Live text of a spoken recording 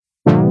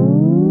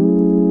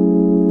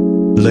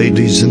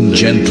Ladies and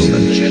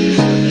gentlemen,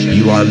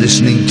 you are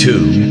listening to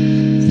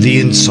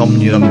the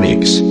Insomnia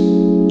Mix.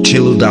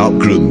 Chilled out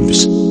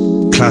grooves,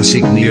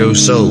 classic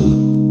neo-soul,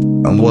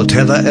 and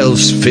whatever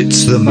else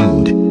fits the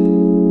mood.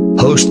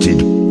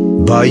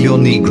 Hosted by your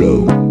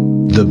Negro,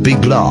 the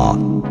Big La,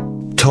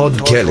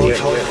 Todd Kelly.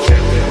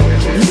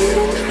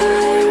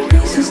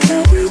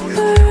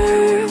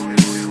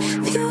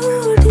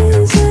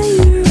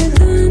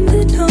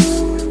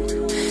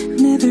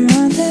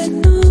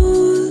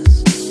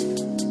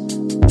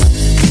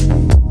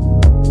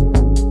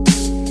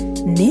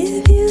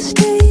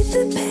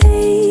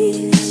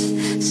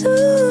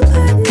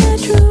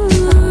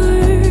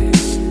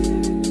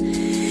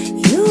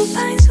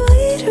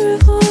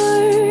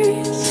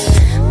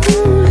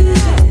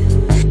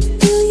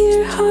 Fill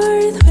your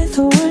heart with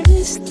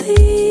warmest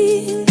things.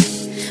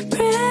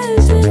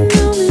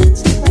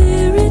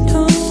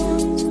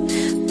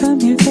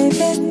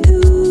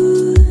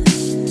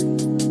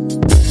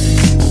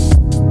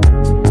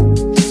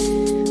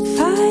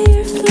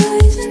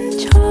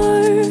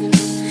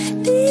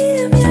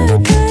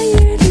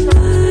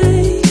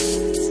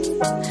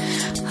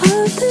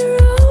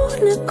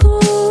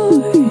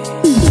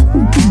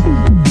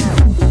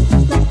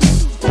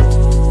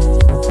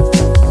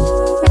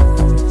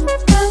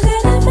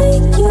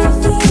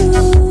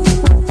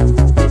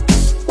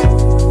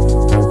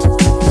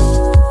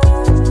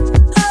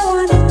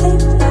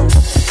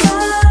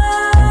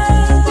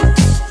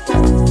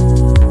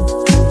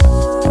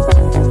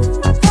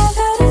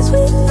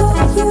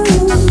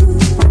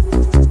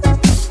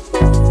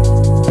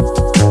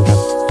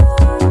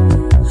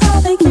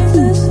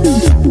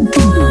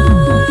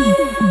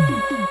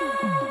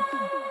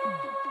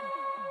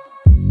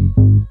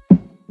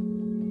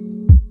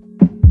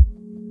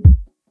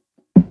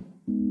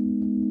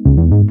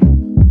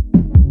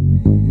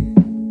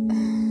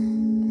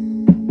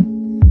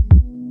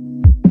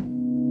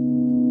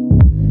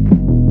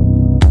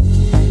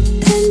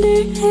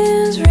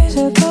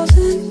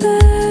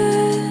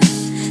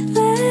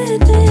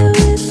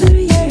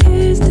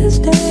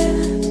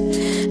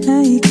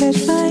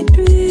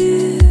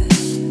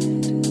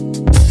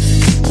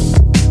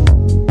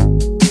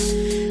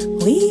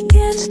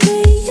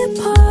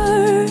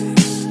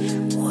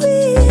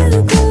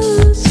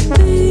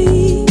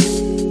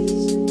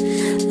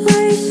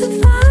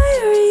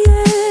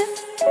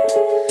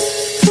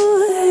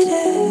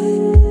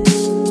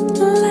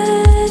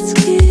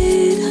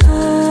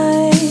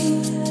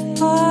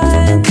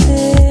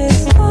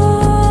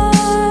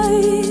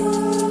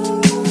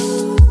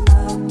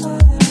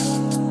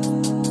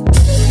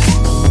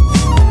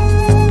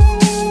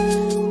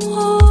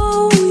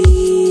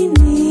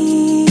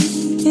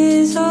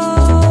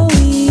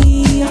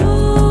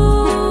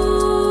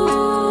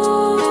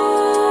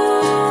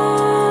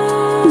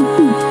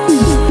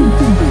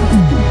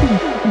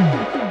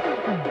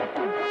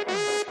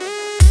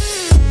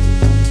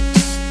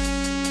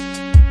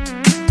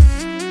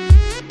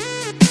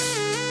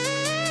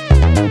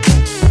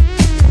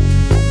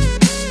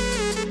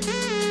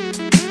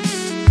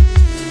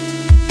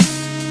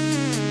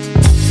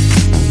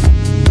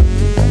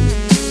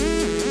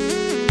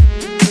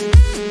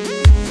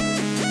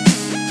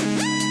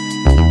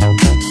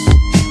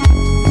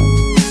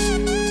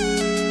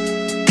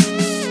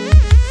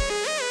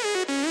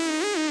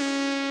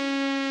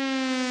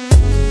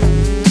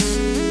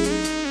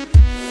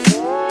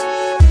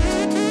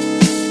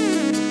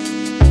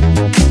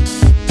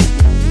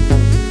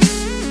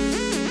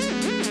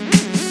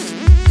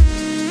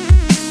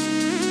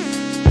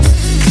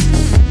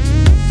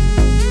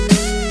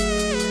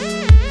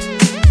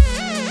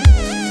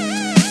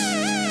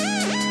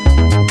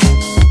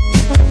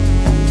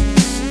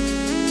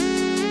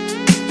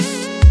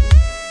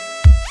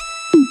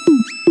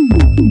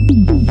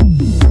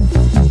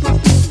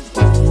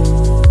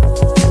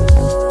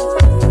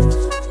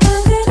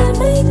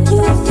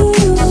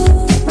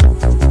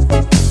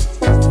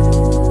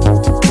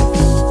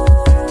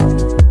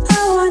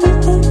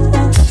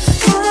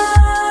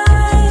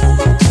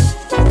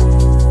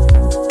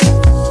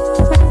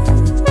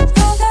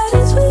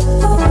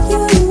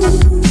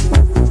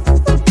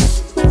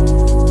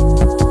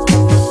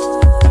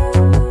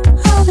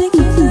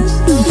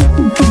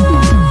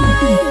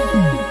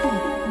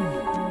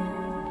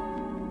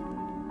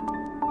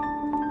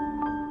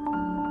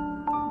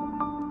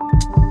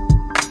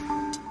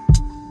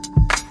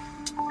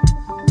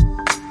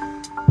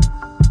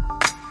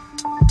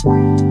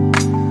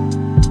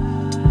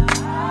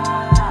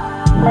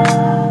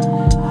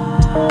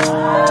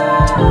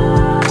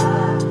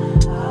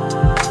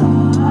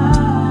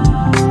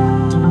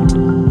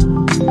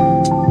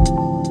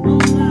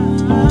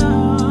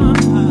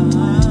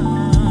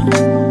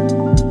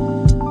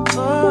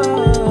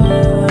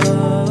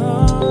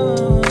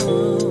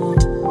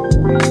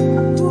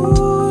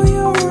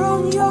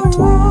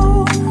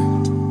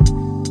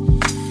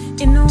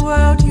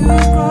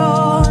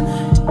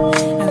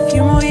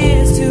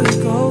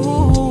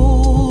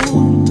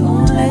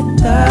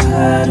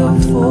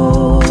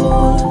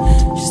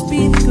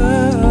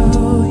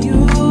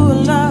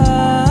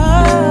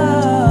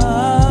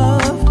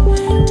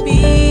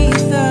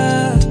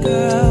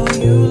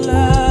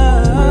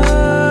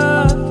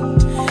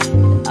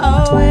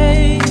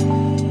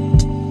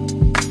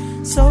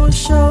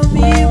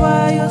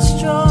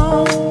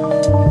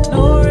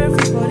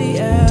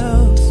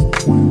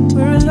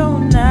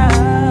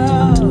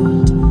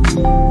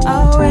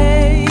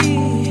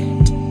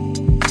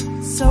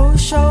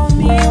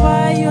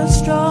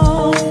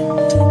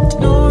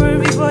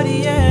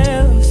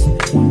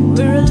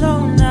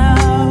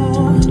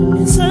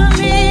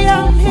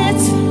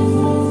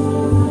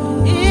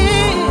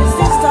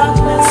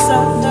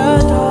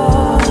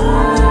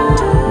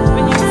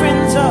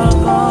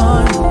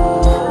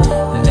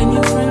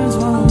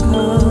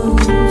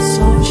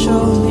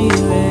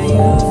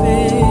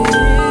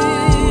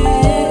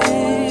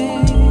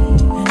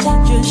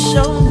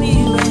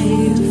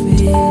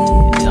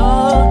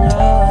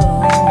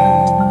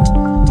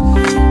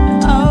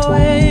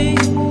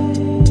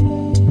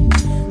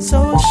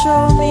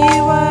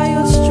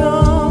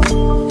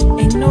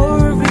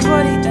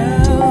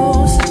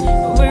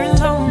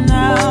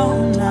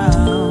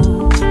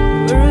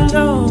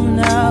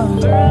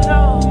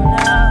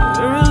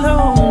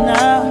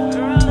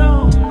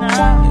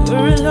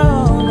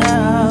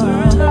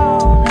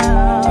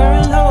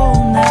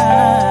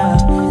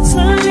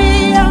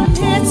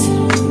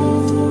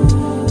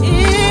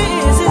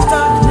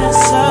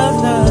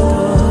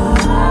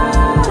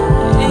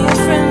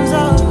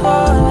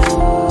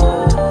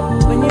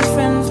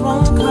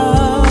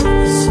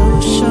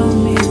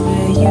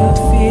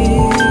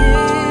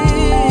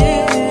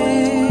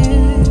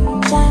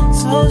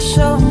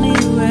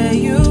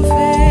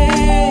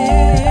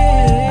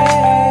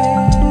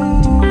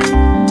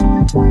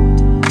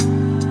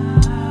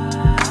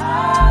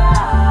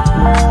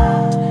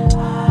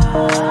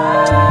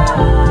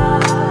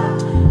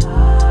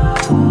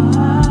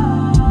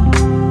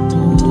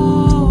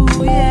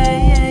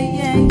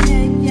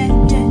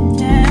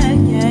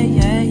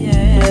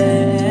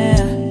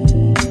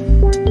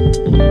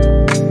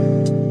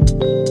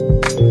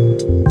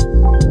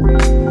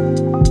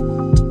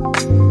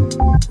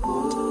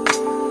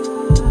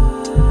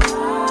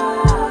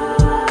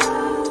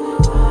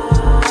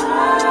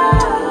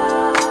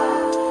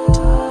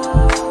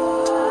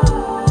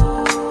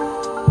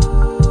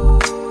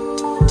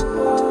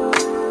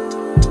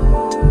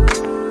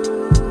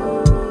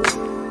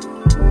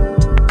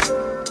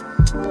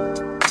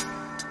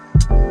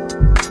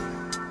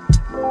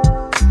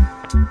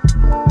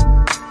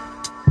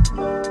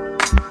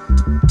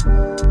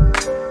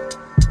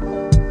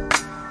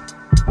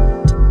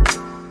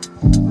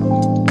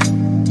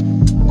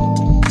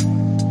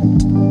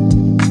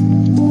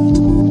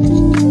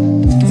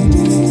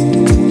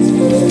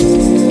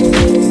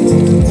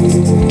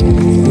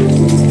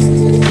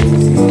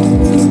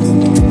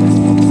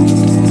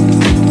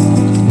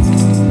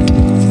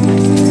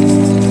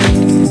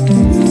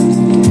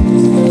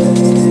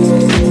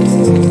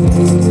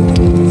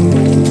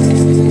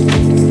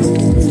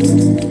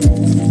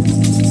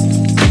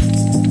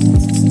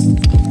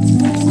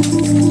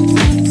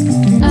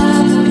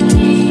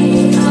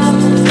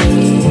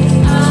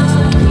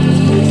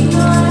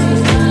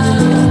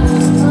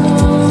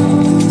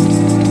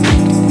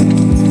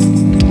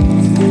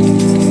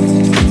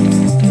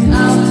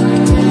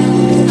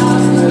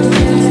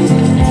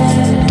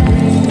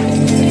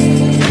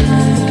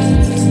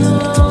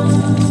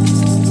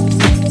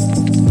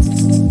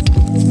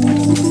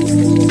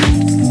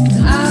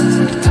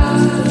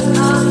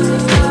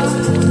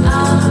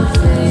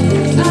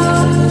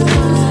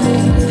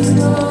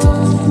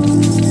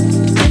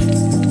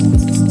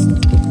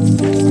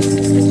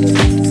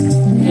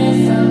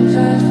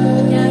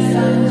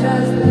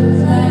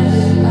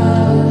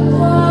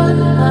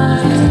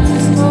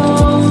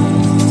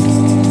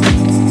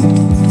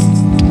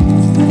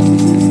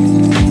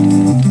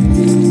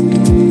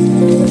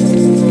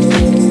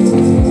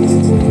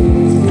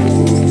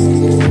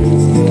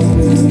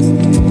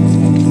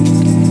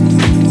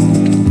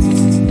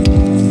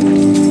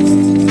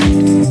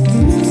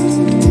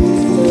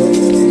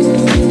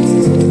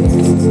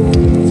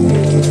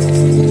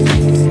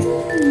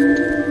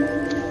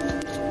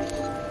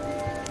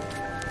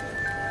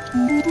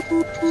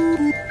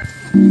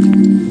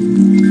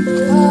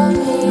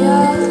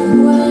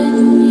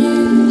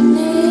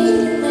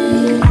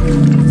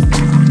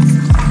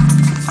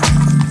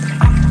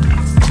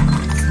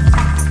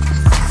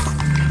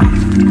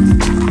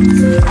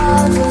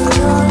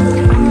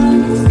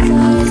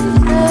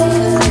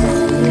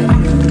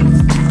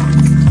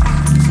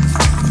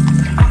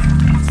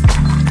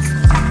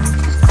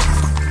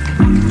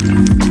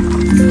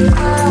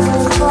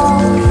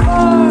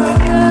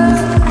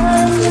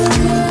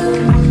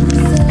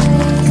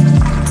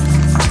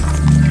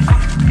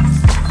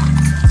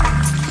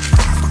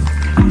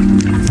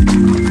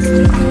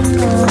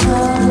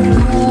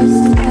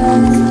 I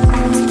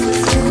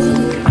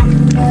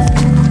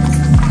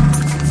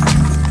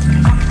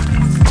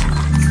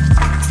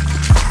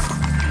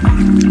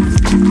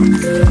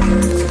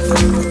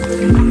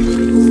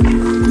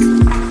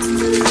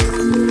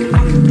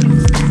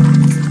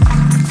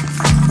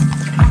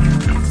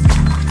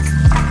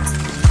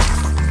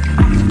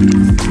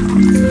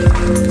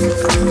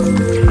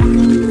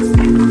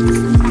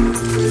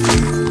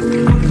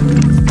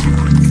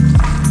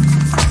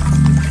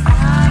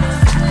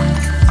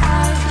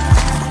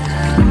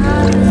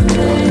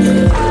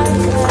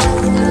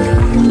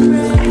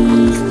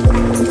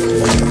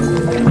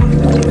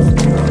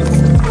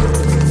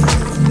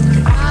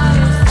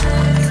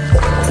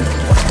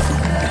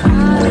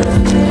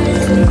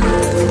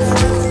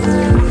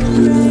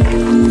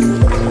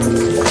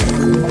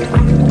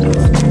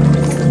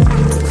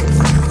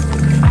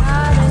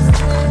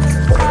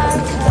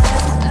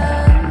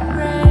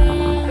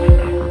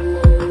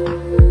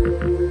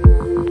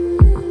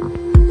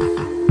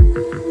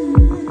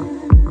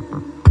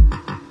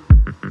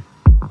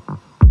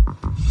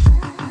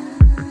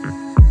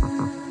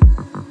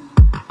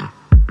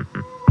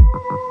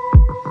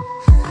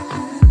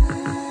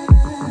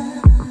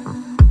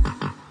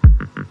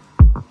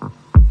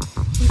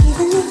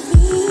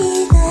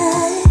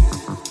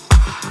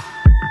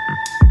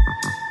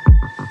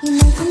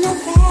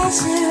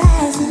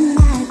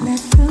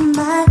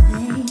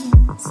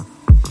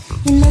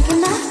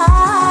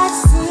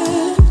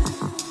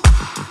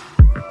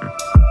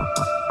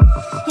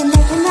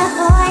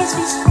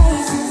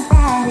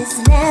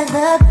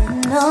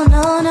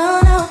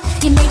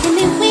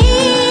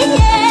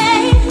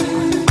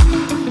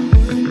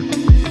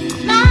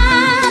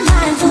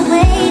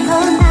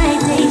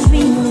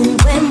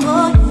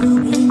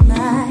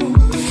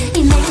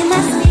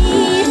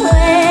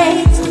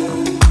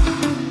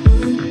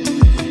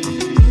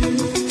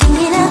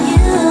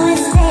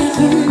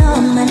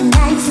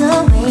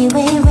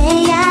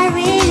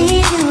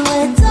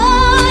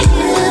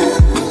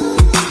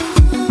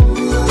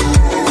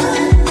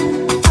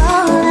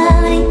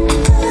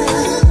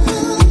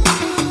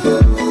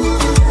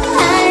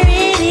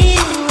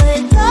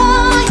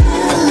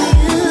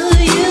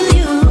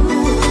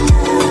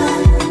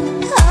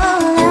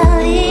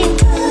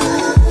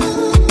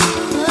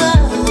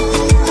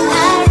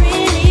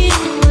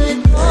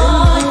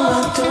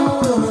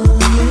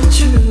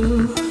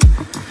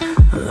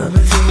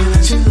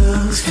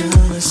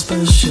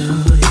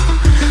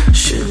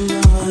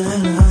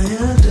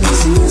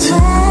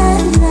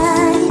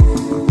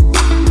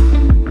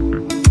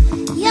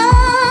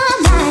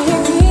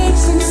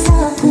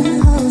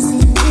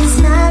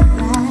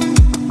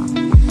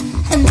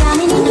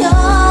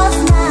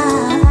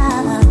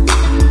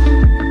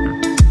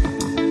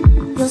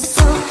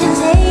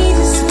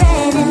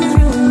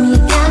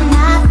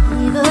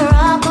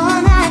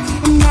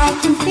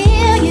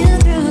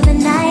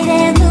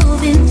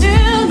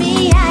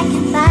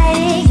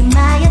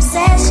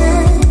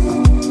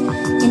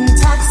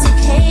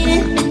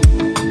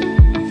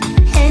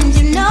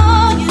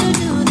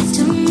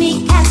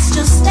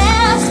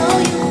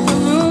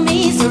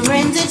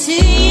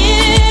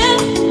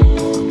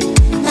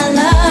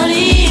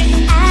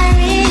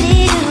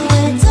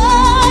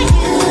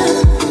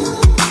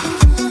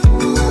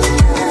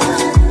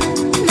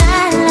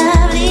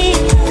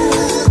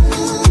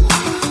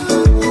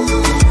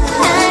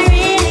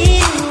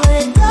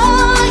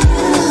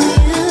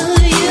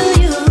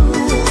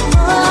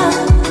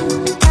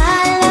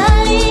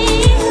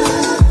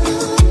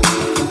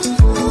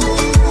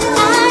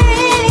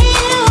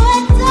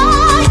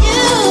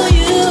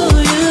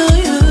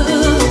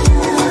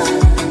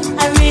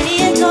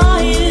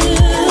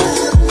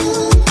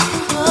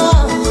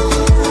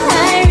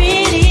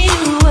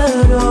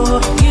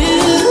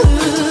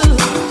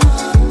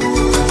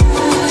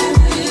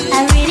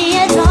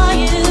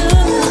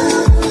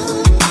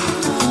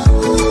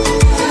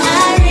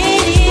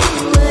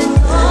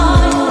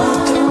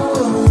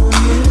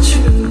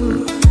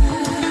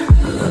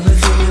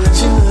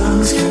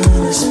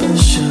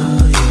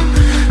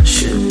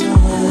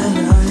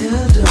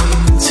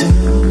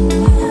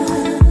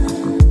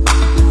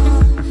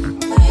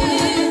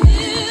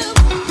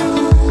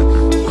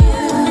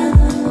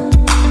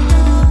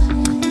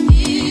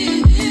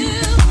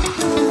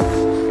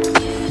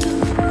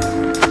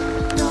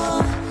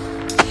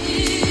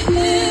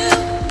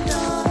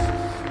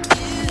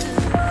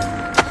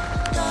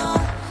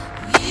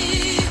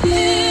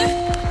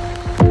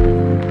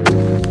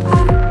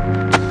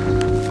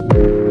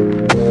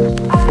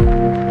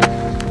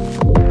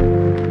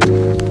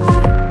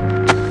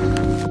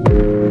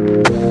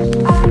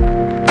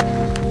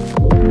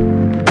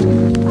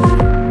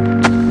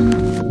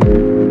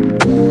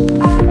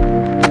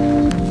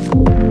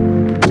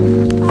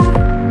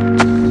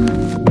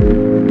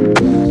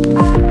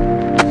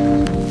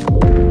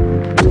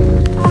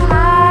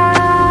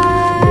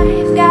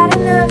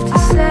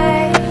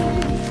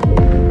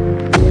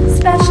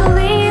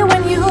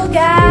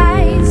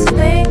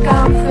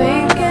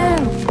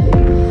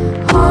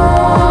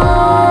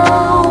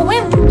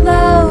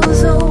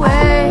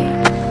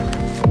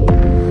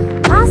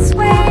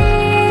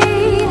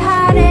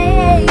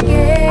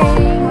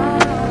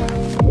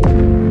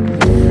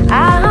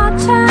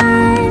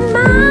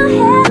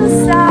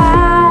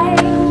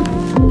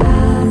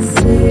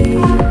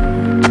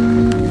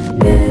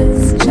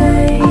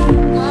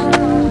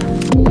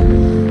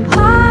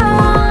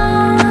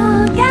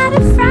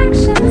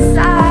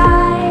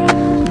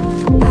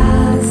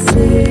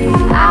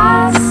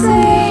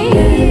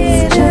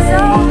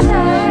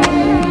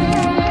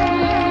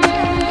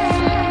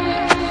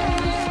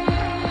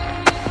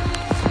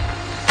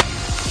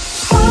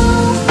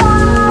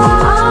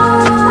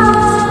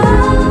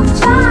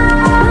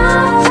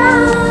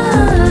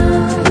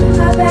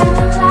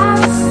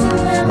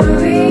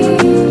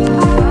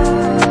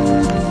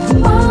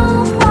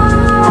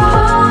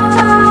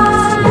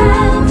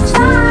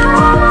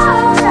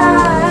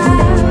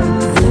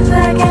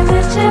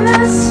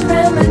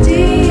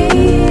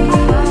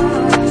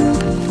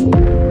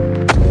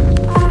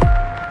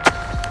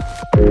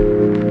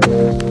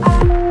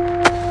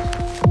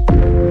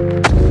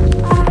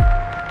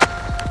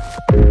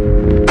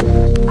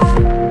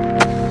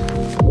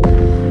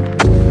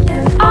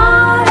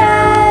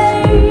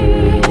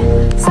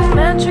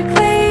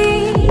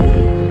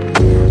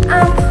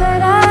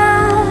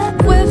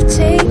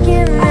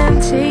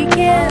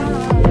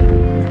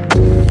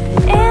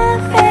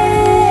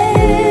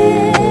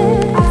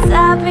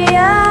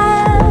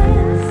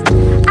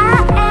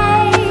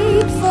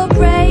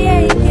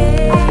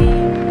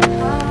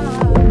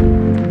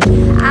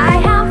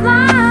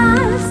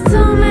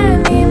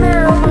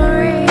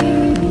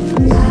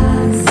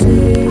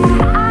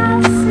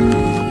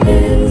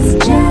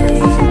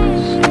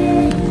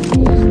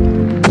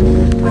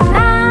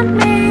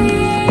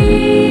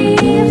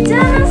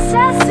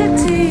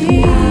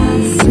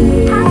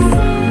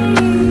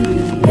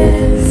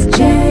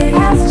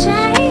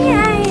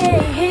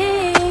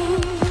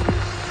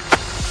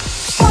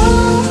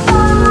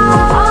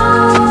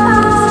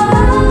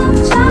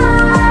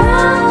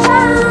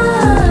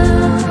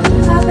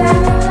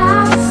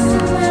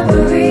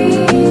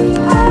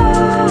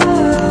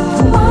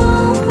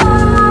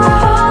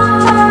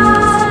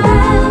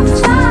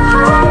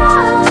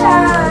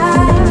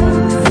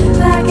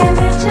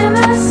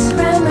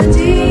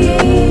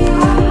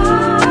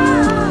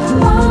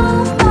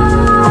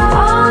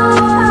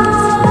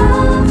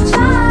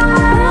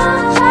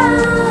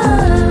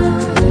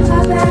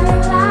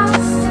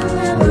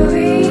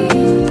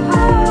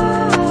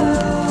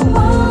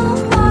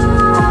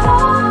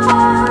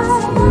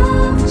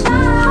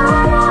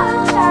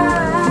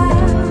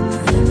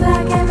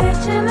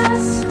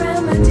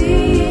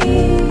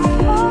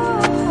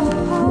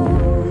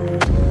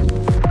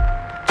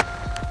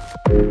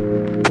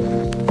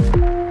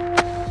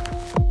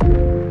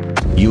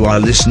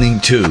listening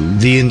to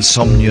the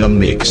Insomnia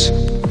Mix,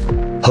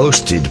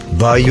 hosted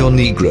by your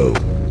Negro,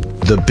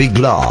 the Big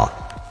La,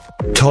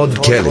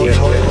 Todd Kelly.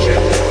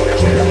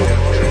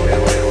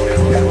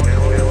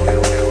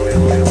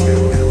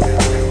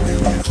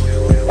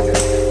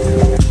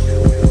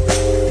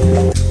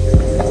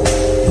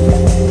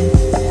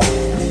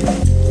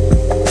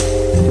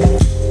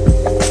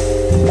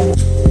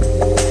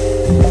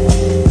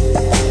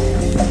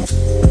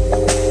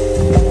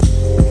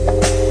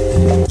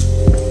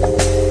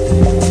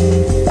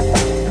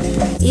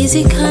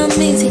 Easy come,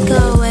 easy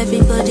go,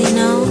 everybody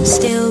knows.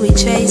 Still we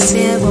chase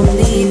it, won't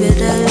leave it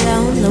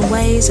alone. The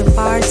waves of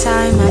our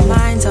time, my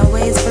mind's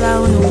always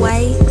blown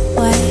away.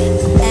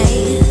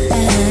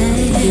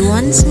 He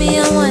wants me,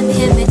 I want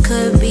him, it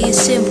could be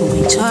simple.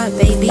 We taught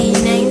baby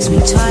names, we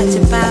talked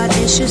about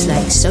issues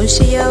like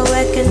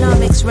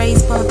socioeconomics,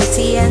 race,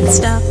 poverty and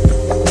stuff.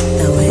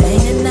 Though it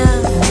ain't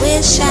enough,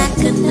 wish I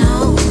could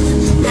know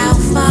how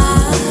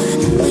far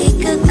we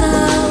could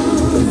go.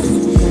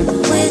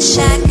 Wish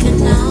I could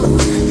know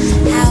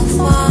how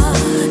far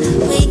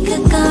we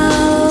could go.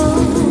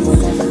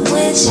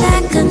 Wish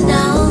I could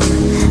know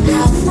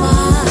how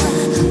far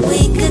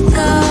we could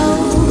go.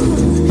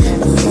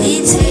 We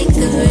take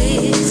the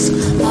risk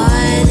or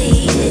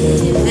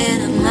leave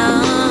it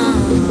alone.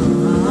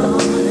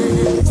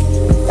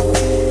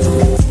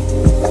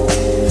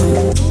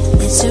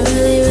 It's a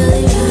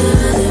really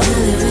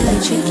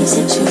tricky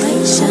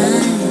situation.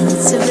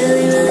 It's a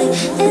really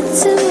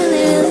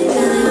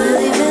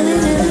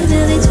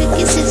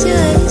tricky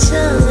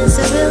situation.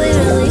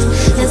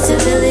 It's a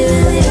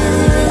really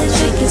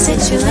tricky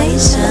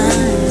situation.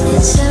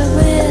 It's a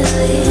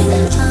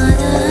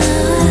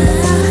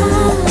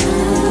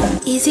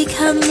easy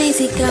come,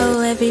 easy go,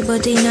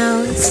 everybody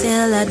knows.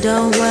 Still I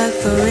don't work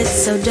for it,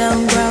 so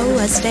don't grow.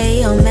 I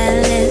stay on my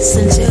list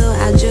until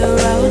I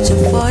road to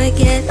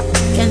forget.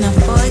 Can I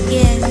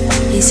forget?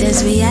 He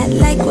says we act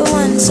like we're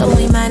one, so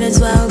we might as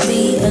well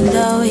be. And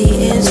though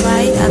he is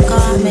right, I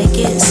can't make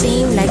it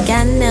seem like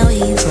I know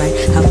he's right.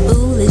 How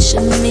foolish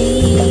of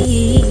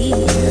me.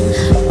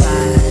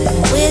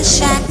 But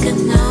wish I could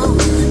know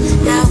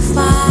how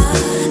far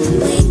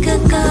we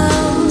could go.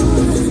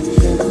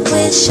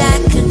 Wish I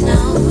could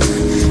know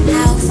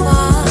how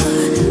far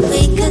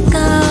we could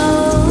go.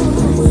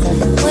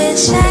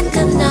 Wish I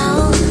could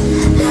know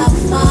how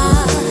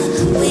far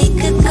we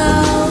could go.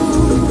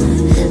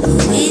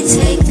 We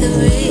take the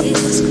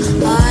risk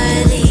or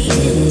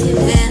leave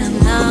it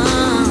alone.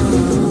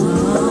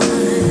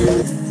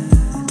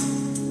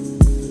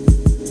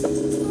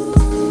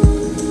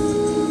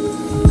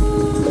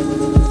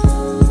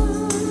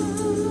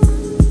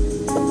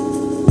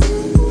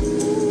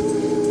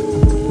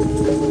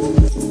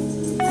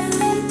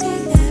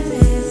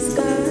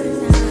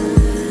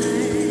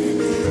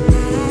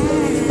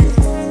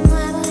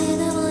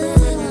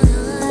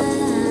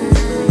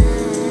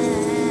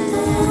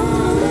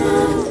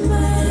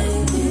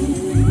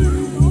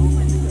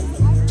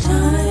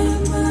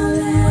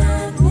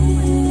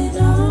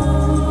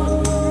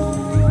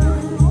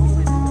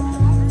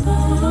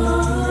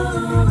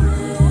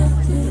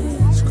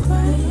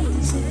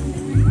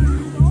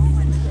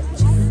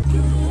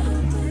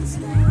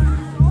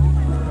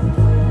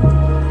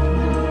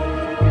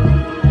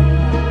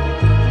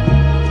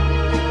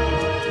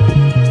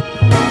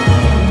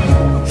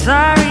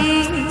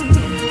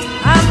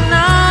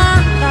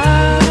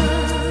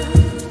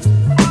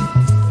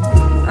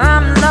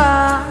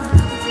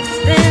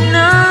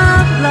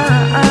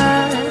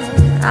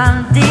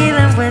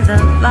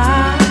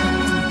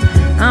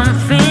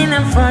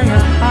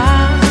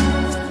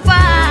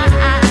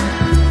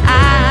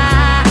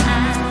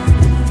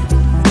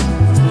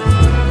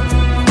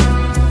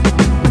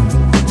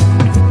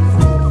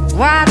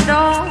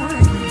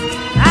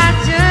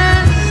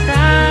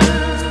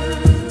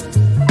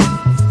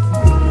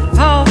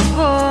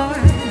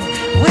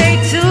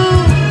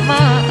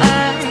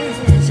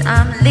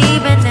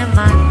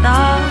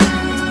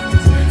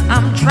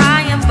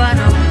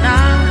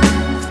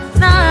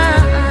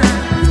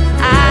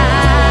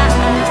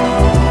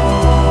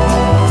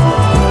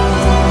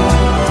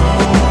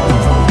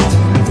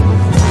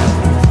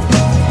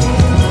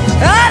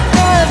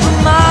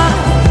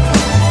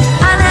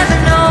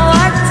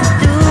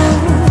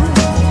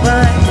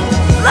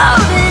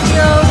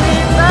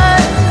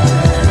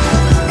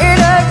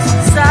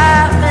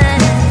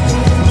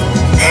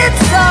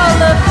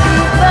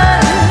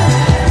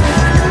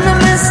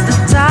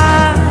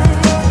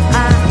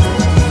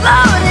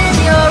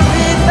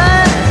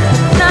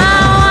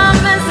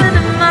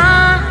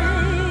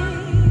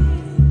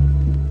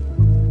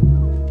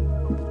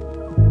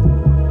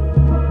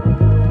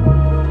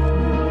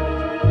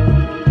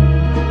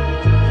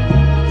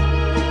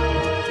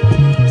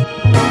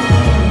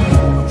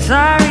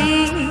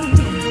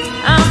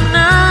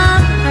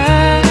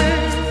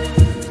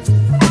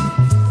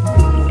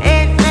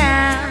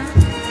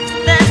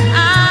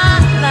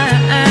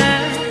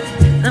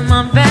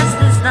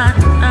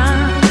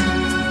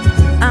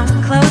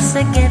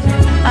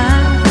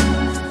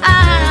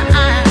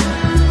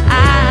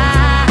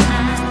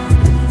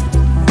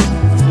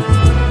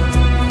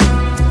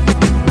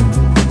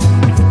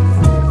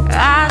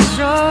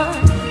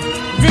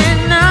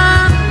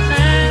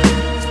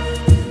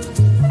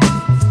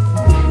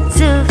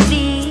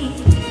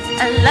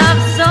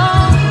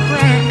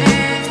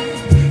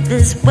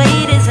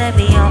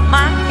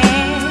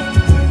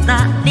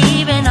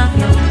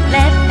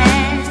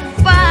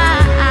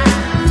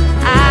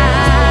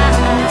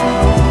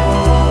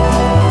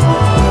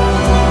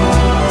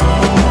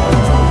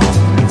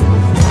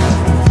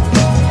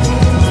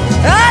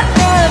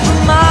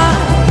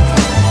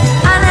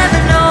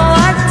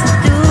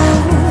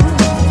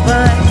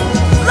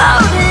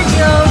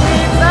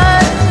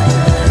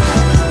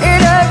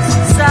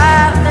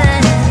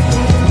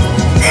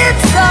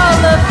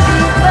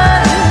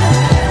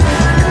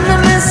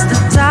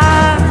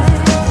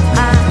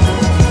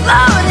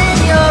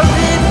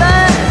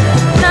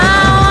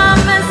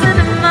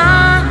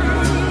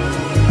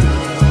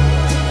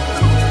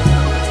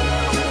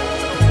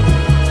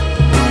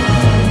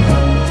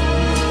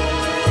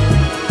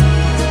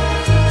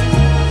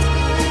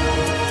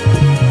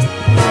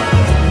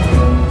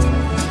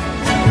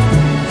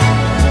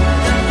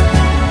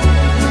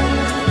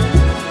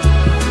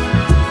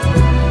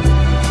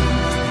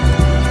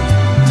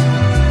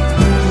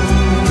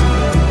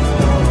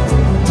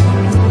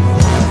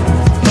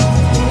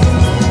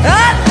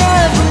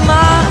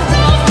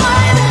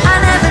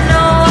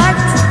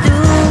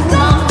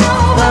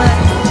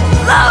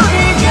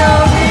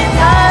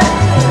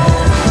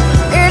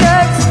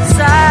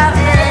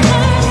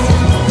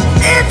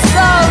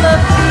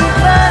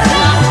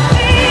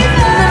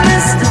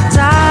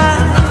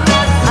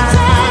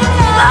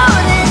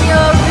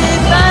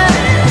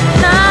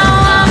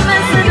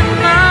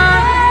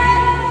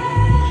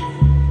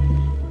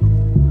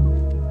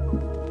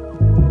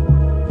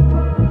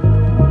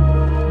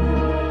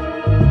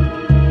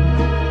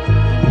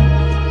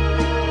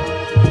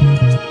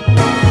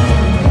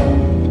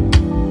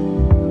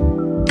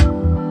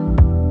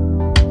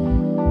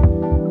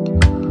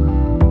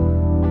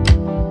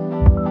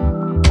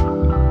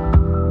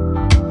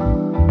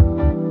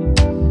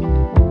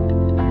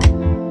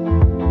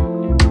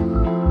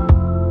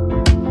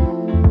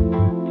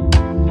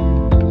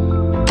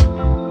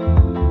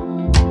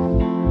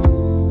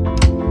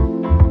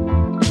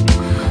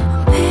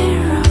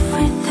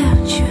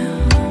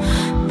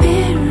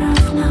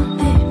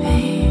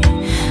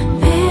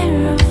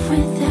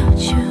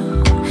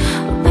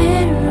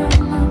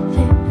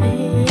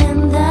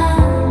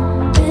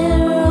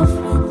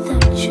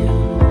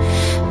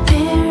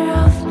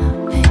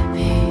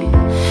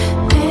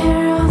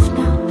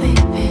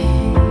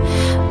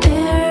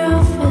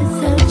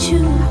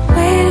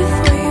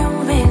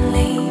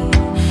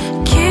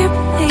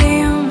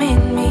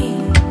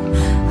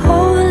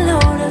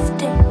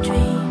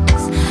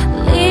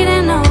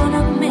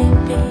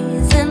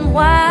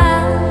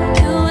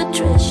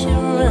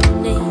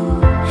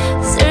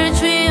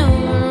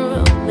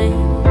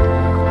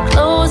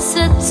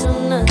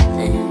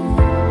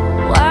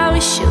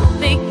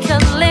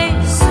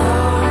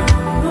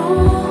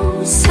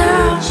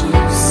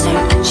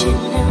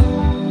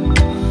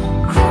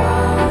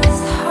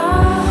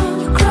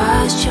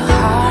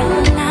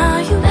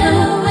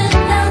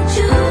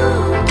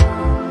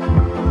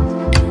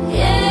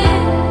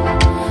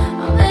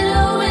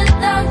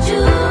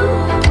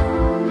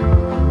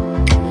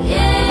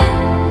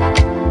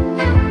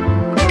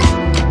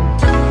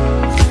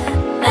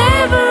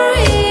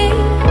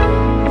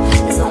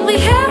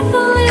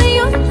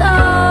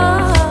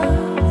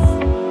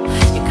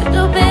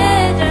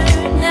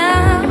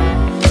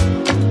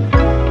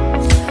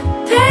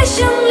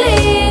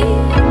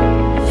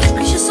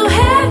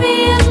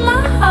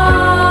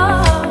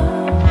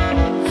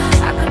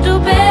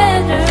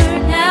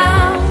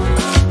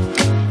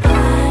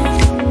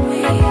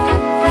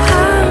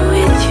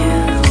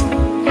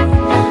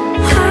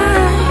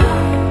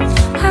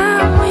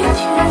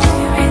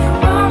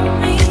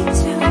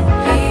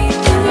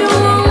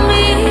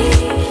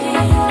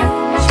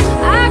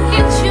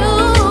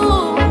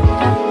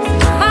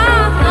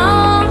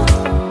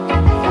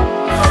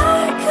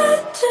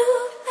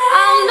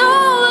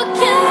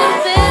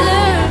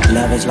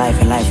 is life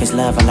and life is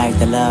love. I like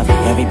the love.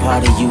 Every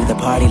part of you, the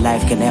party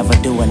life can never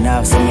do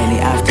enough. So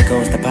many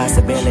obstacles, the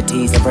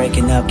possibilities of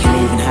breaking up. Can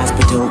even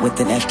hospital with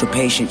an extra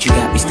patient. You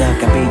got me stuck,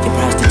 I'll be your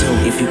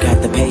prostitute. If you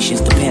got the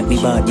patience to pimp me,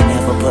 but you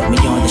never put me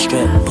on the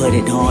strip. Put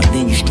it on,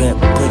 then you strip.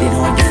 Put it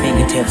on your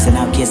fingertips and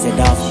I'll kiss it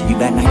off. You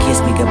better not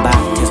kiss me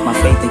goodbye. Test my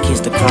faith and kiss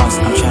the cross.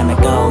 I'm trying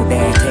to go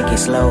there, take it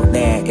slow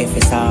there, if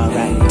it's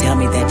alright. Tell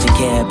me that you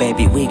care,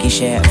 baby, we can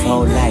share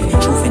full life.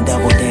 Truth and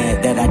double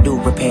dare that I do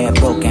repair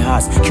broken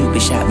hearts.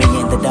 Cupid shot me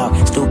in the dark.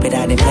 Stupid,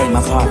 I didn't play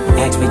my part.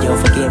 Ask for your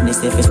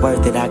forgiveness if it's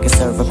worth it. I can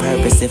serve a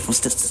purpose. If I'm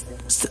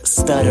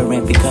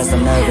stuttering because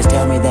I'm nervous,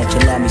 tell me that you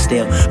love me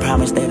still.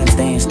 Promise that I'm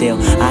staying still.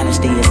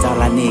 Honesty is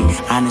all I need.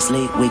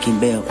 Honestly, we can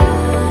build.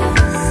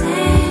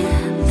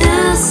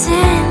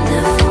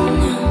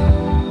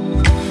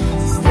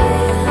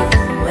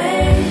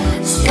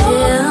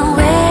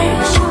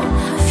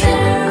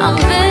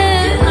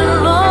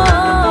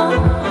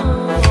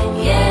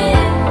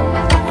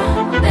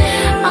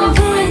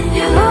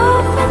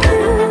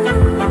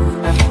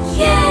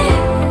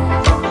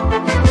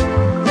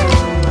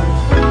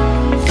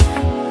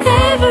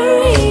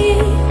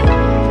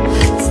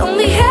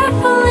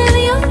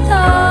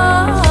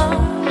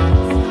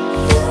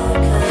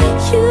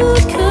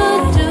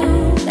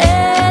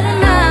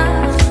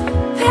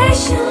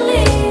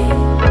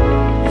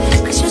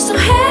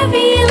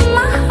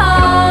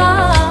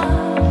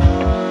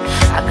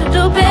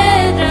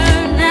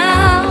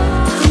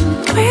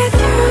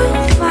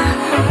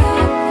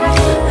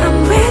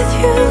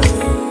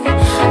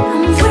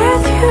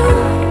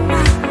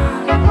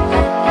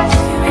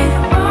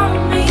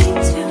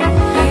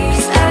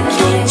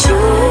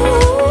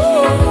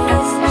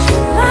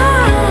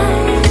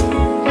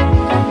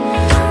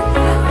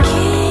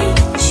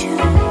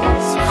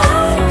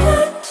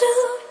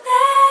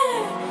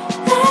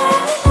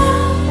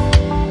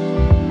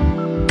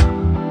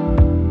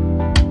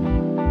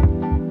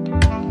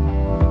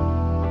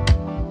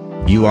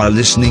 You are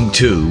listening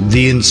to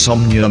the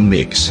Insomnia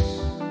Mix,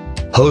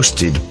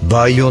 hosted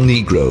by your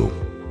Negro,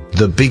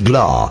 the Big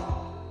La,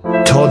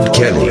 Todd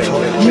Kelly.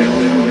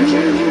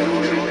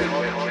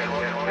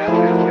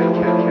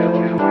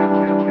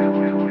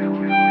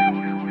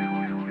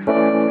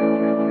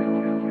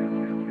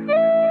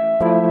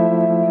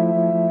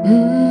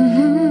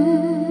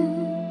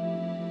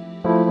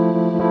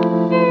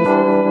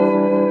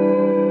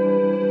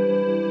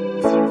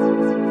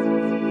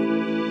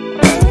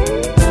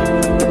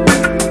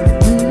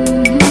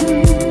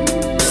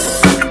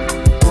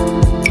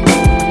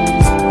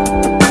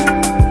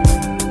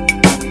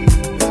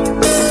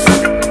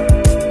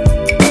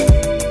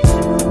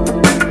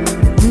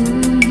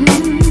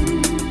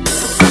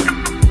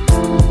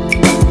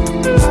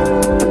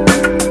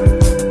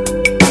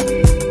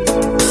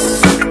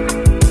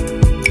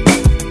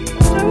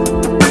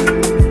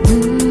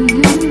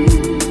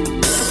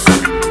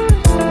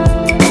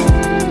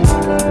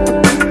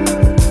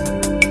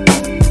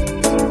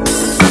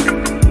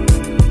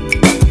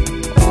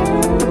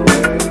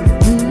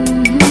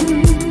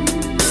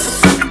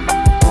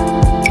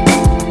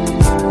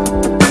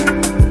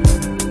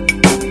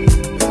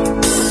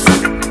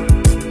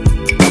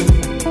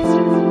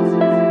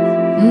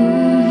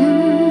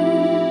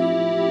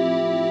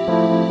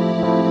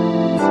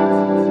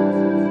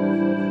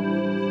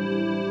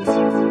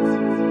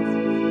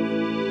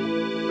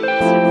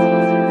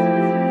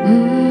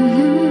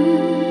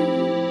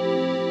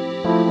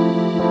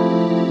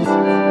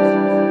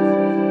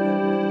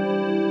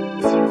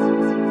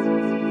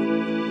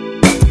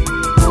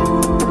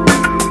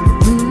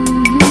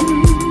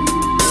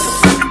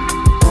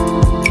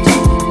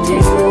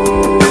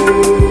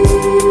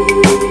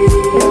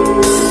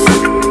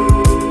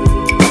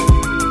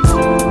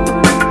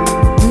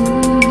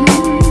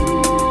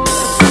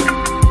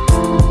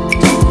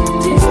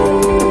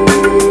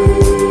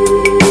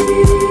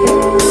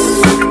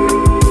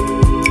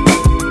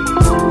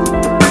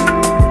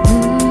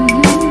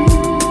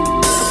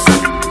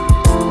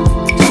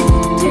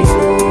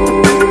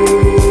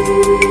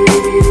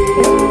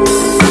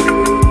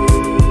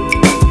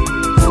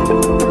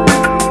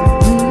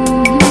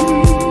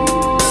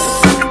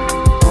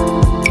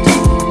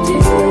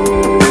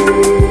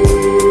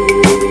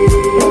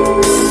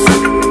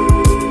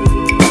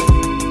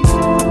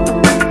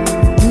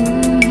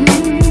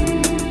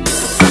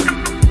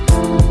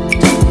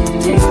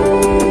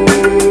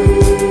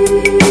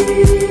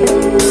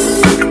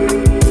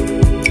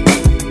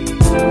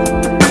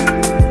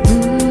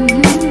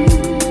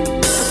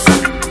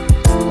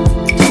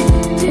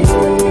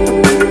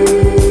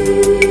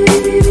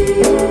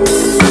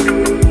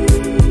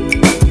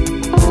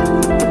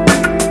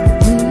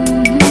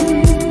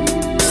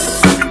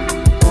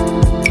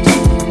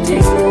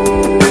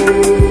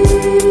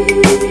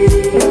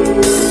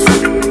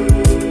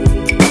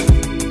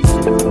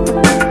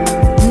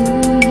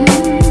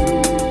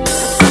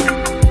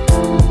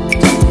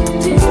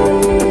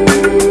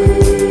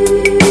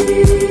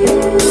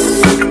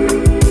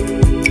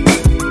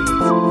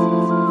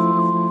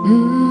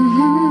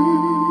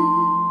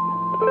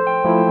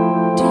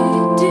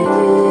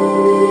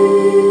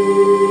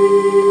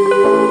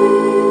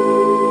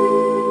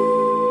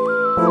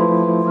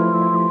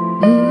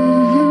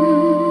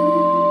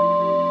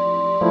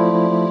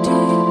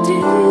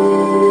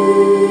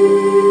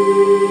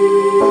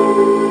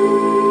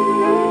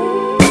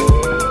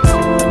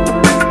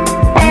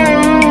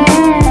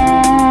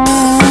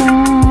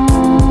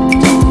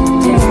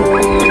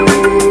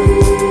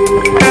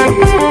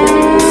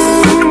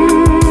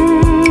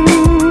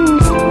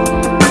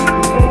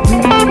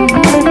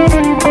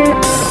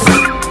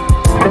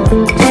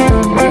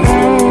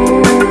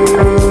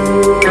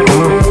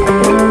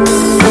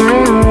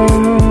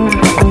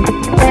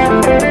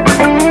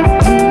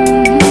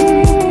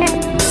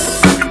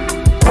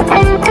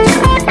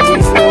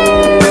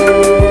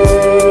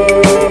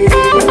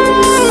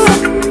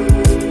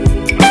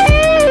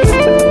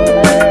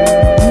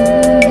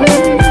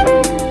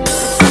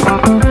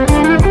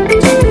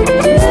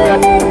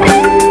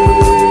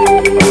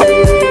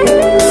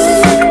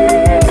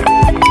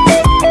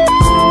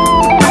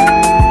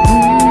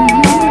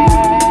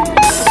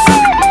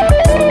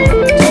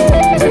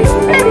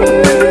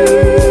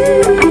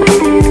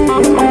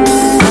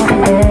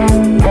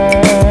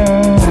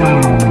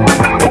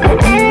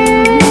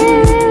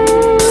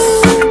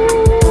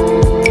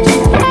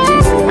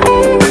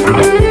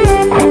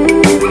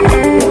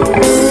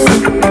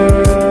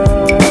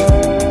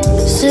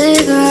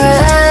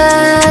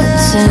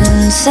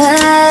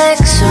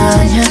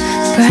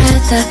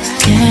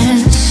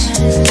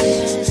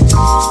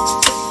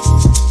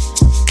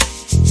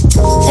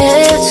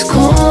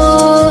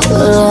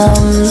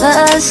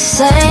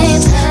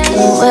 same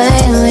the way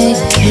we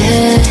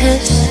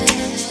kiss.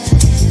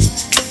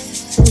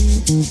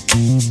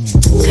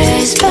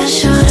 Very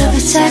special to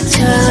protect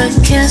you, I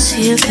guess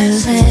you can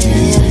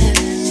live.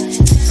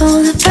 But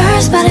when the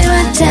first body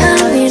went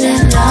down, you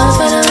didn't know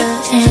what I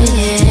went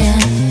in.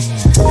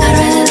 I'd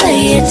rather lay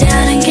you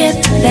down and get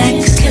back,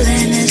 'cause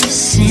killing is a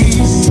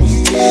sin.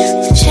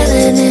 But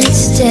chilling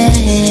instead,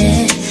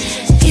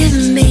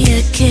 giving me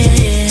a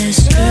kiss,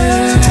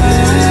 girl.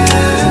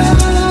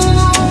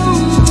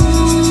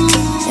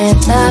 And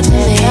love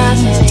me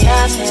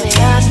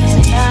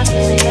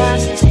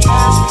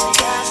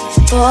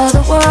for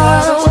the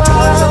world.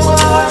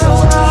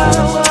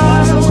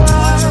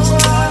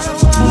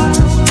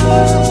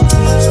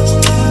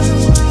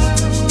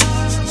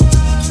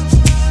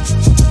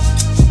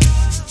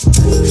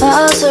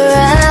 Falls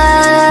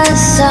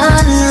arrest,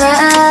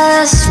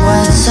 unrest,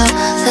 what's all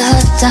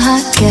that I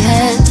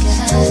get?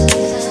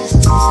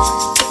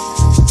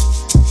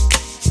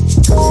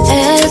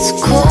 It's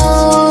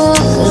cool,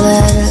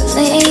 at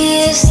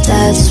least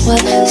that's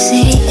what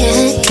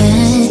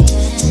seeing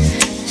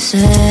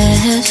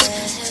says.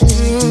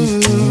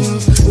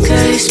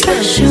 Girl, you're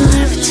special,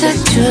 I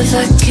protect you. If I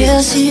kill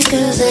so you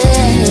can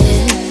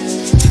live.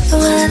 But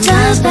when the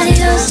last body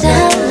goes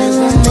down, it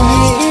won't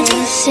make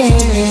any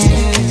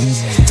sense.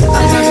 I'd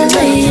rather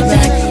lay you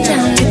back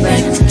down, get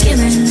back to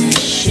killing this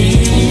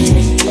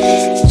shit.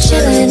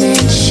 Chilling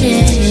and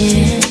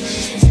shit.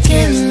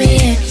 Give me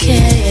a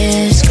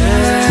kiss, girl.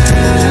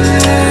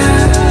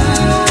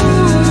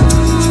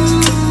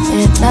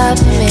 And love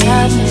me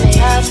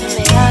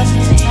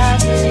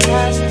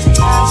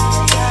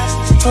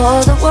for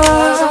the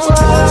world.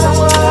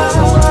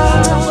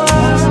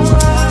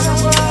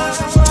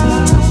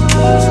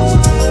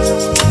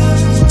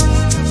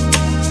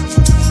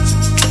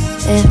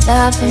 And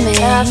love me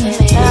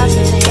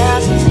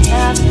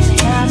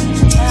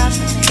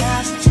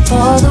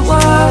for the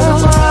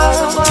world.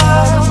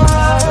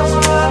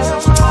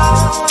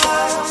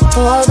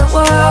 For the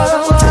world.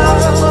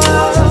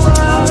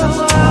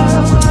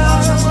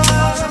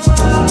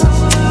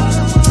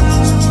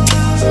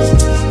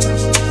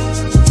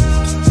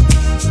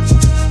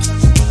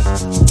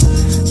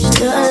 Just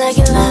do it like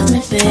you love me,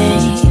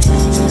 babe.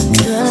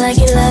 Do it like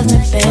you love me,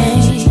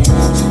 babe.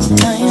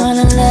 Know you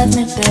wanna love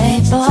me,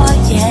 babe, oh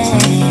yeah.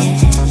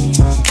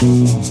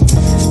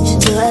 Just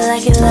do it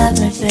like you love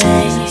me,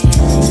 babe.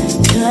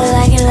 Do it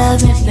like you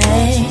love me,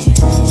 babe.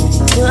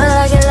 Do it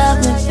like you love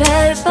me,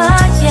 babe, oh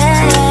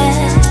yeah.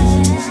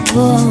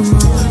 Whoa.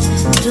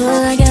 Do it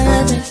like you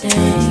love me,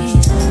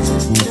 babe.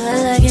 Do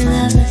it like you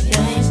love me,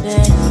 baby.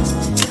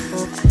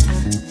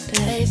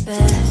 Baby.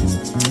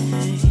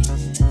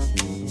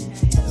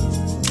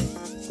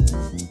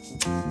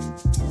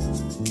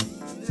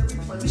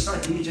 We start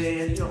DJing,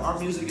 you know, our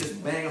music is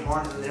banging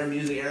harder than their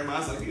music.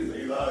 Everybody's like, you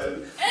love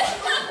it.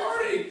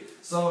 Party.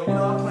 So, you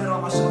know, I'm playing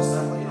all my show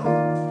stuff, like, you know,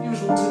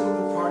 usual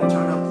typical party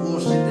turn up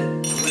bullshit that.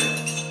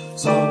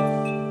 So,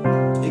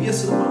 it gets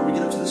to the point where we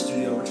get up to the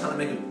studio, we're trying to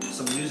make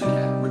some music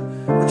happen.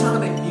 We're trying to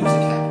make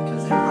music happen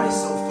because everybody's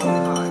so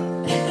fucking high.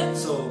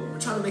 So, we're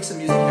trying to make some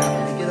music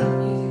happen and get up.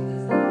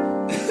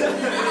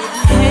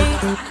 Hey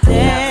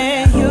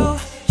there, you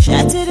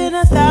shattered in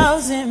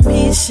 1,000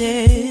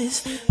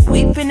 pieces,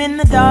 weeping in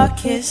the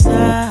darkest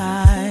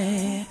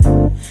night.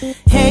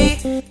 Hey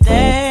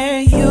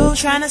there, you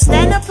trying to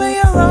stand up on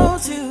your own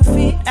 2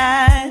 feet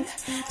and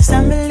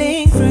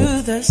stumbling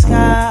through the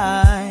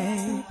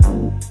sky.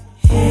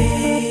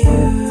 Hey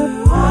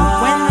you,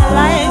 when the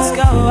lights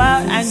go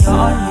out and you're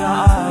on your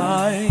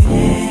own.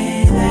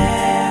 Hey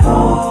there,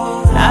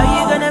 how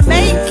you gonna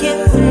make it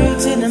through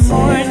to the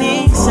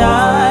morning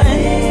sun?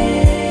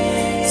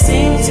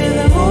 Sing to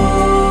the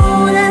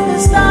moon and the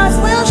stars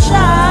will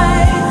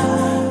shine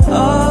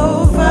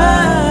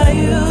over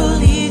you,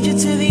 lead you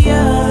to the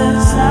other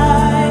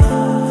side.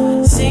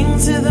 Sing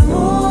to the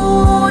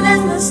moon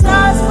and the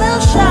stars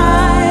will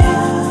shine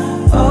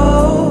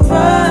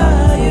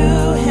over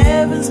you,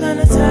 heaven's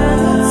gonna turn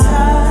the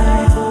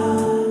tide.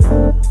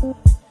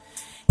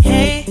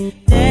 Hey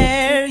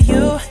there,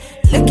 you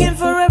looking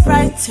for a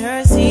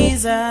brighter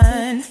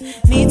season,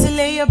 need to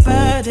lay your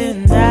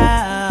burden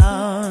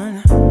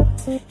down.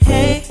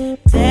 Hey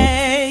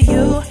there,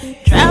 you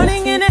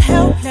drowning in a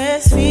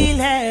helpless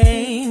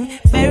feeling,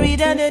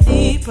 buried under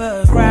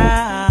deeper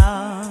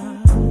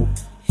ground.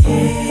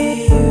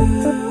 Hey you,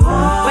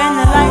 when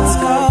the lights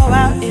go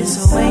out, it's a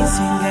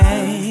waiting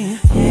game.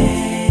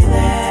 Hey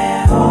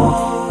there,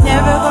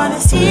 never gonna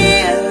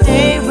see a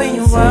day when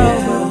your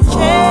world will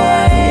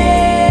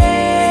change.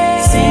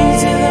 Sing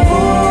to the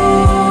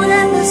moon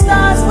and the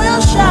stars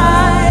will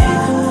shine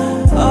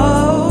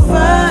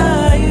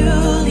over you,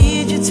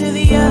 lead you to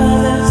the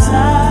other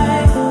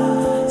side.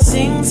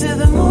 Sing to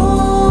the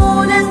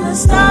moon and the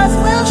stars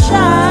will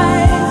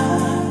shine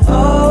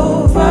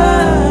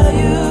over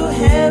you,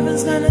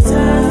 heaven's gonna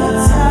turn the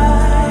tide.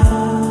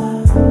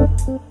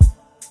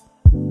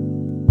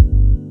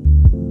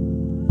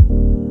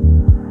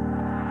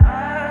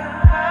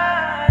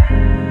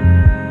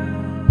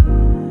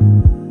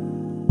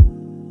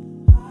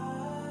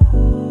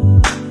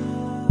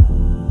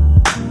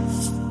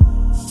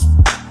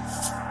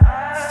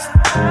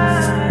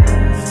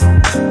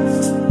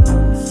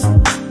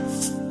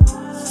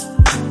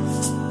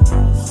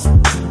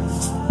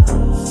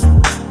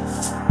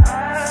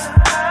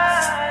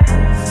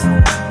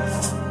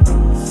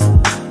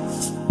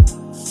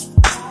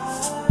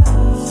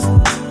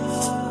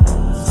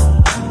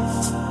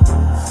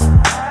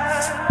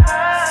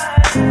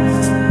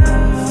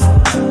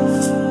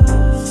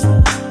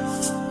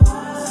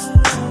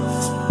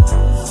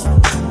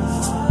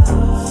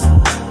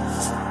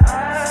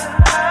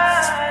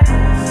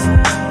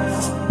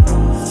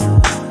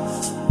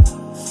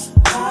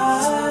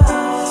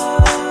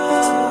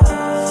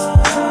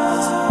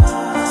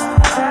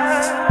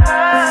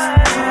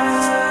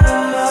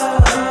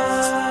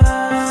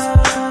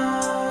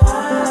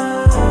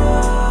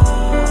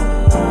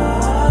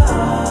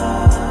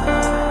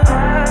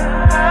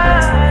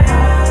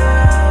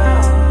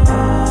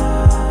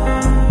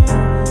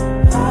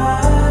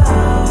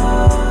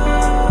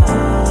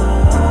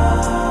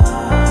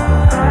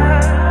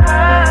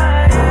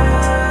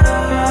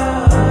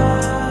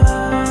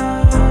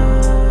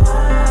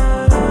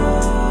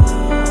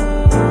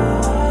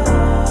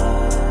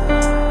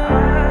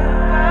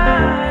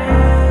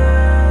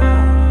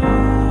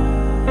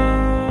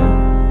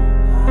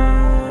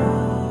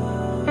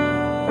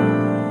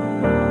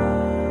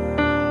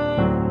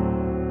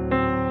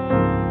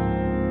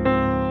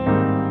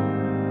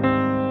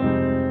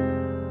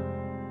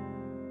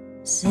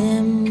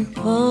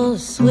 Simple,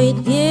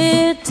 sweet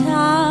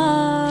guitar,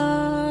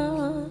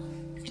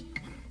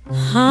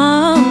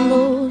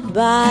 humbled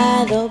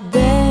by the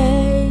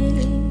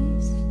bass.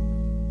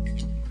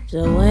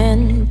 So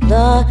when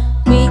the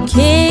beat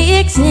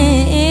kicks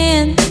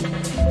in,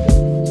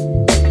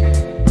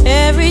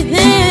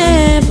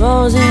 everything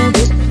falls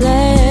into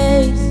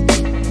place,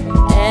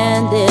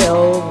 and it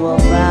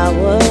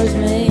overpowers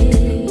me.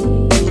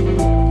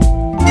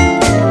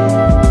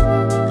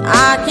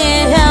 I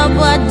can't help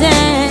but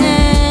dance.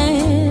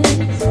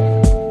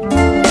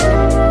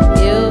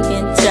 You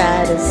can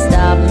try to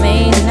stop me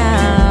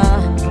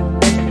now,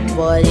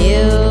 but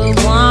you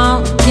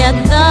won't get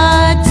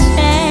the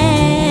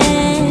chance.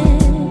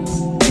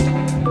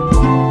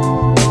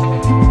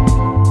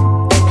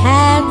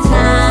 Have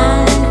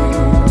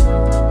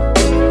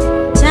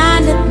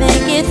time to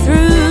think it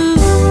through.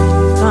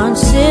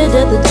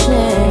 Consider the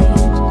change.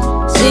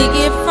 Seek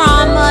it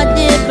from a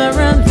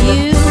different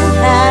view.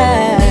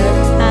 Have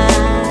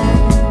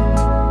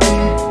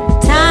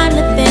time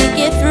to think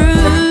it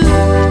through.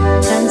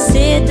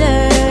 Consider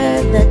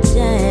the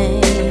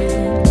change.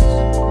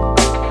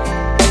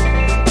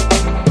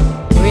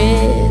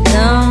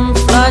 Rhythm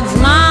floods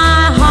my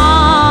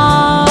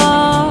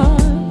heart.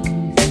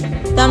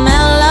 The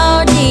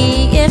melody,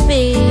 it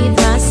feeds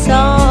my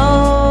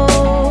soul.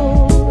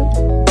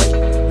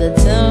 The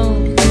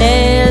tune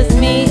tears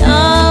me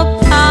apart,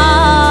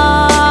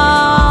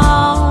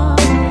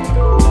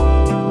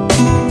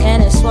 and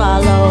it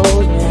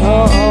swallows me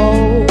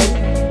whole.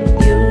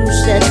 You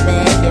should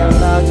thank your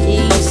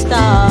lucky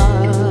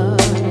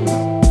stars,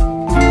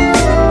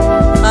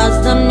 'cause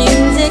the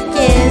music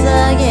is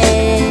a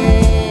gift,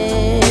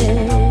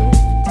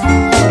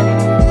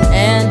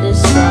 and it's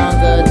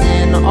stronger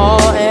than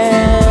all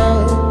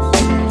else.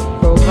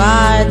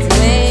 Provides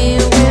me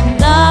with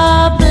the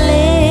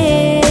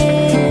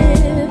bliss.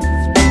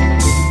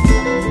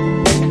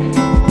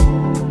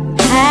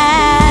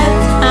 Have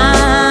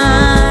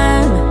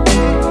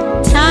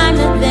time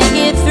to think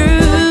it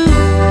through.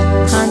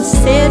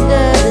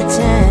 Consider the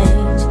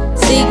change.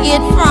 Seek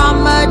it from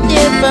a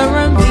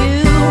different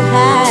view.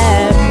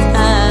 Have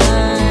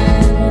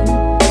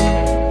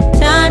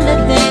time to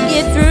think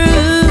it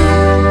through.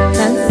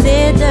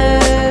 Consider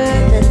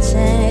the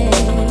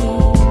change.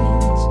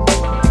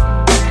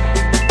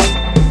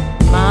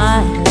 My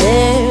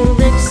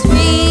lyrics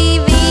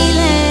revealing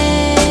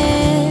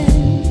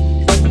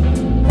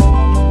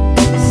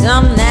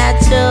some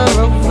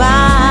natural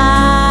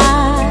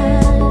vibe.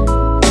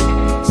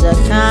 It's a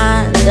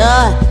kind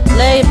of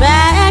laid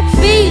back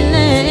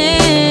feeling.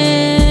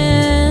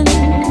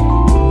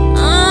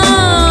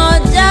 Oh,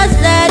 just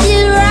let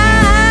it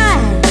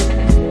ride.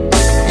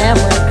 And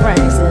when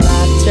friends that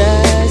I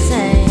trust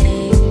sing,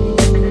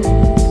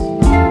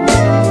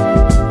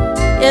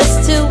 it's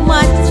too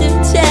much to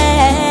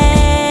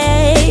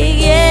take,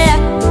 yeah.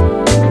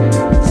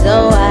 So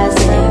I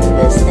sing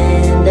the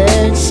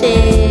standard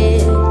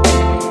shit.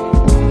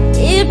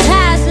 It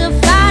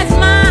pacifies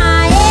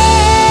my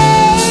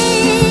ache,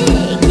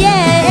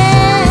 yeah.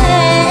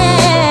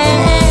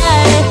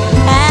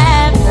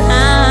 Have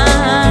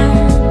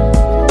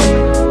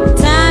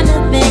time to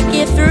think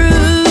it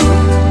through.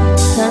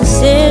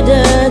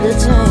 Consider the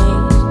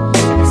change.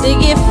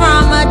 Seek it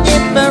from a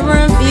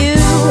different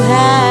view.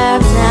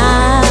 Have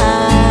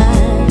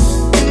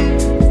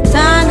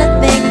time to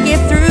think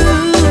it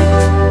through.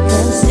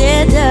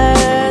 Consider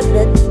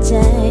the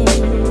change.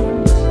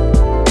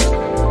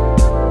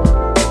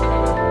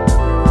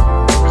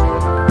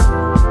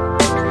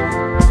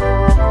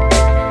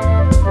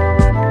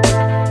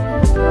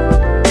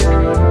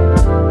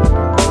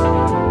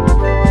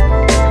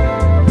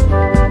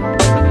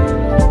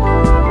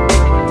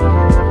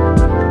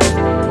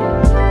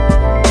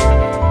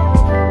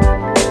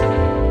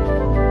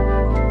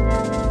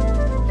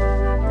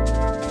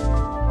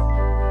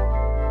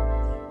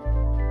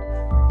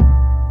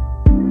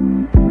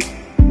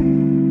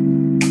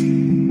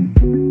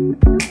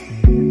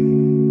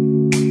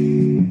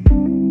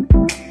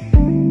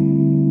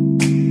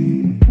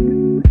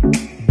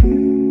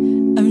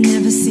 I've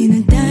never seen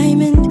a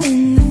diamond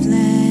in the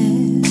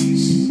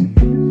flesh.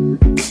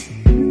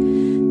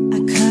 I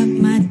cut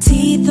my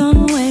teeth on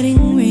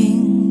wedding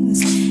rings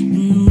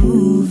in the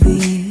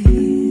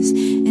movies,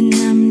 and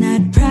I'm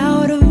not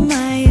proud of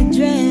my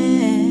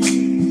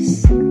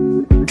address.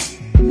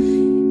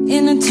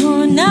 In a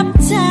torn up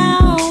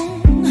town,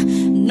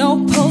 no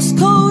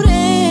postcode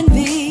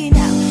envy.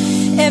 Now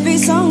every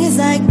song is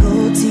like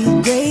gold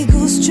teeth, gray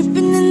goose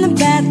tripping in the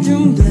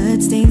bathroom,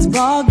 bloodstains,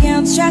 ball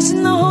gowns, trash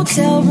in the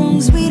hotel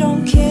rooms. We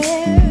don't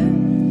care.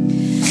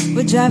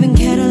 We're driving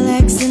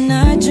Cadillacs in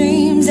our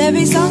dreams.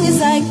 Every song is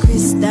like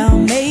crystal,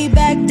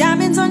 Maybach,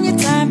 diamonds on your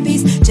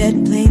timepiece, jet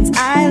planes,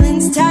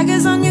 islands,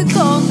 tigers on your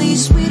gold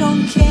leash. We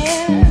don't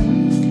care.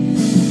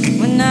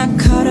 We're not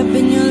caught up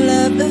in your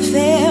love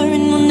affair,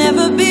 and we'll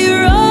never be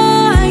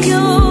royals.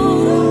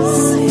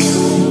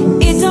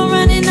 It don't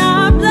run in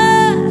our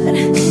blood.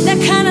 That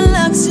kind of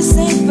luck's just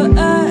ain't for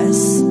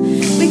us.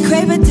 We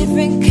crave a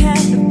different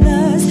kind of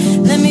lust.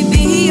 Let me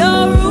be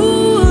your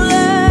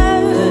ruler.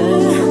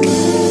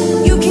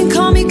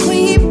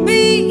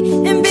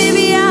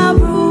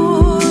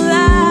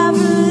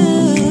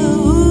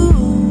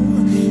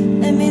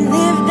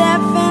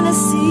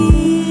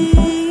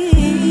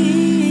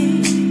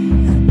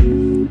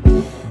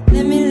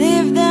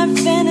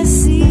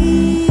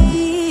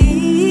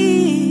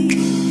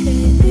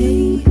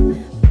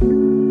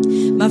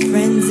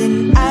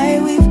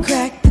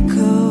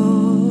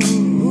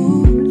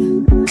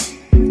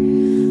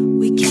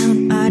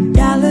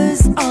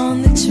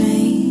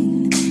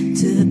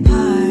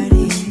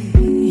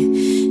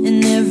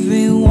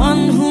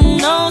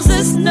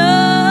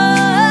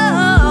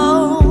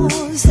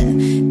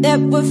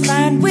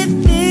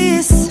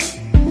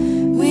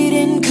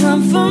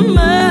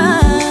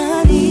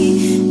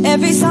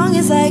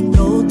 Everybody's like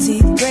gold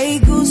teeth, Grey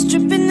Goose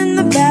dripping in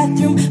the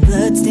bathroom,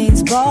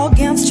 bloodstains, ball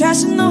gowns,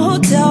 trash in the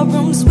hotel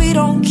rooms. We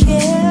don't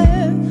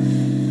care.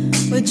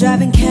 We're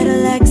driving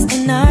Cadillacs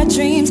in our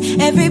dreams.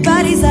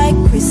 Everybody's like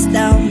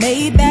crystal,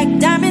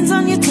 Maybach, diamonds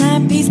on your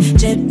timepiece,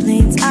 jet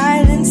planes,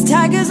 islands,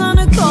 tigers on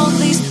a gold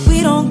leash.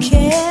 We don't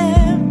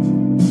care.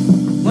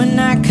 We're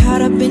not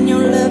caught up in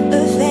your love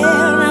affair,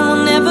 and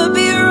we'll never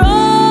be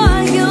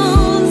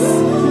royals.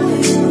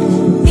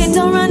 It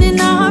don't run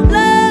in our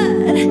blood.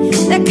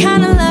 That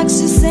kind of luck's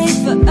just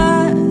ain't for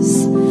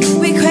us.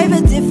 We crave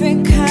a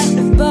different kind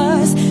of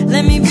buzz.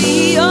 Let me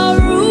be your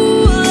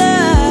ruler.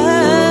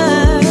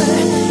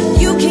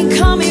 You can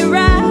call me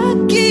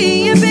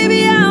Rocky, and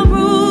baby I'll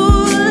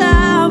rule,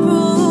 I'll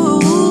rule.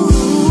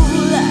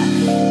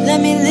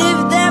 Let me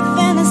live that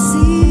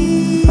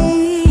fantasy.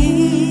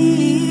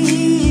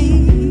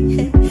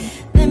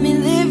 Let me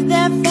live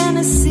that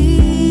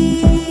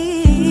fantasy.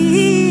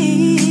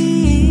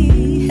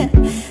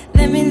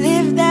 Let me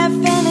live that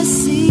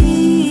fantasy.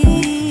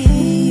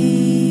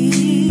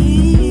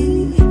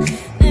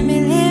 Let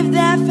me live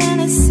that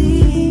fantasy.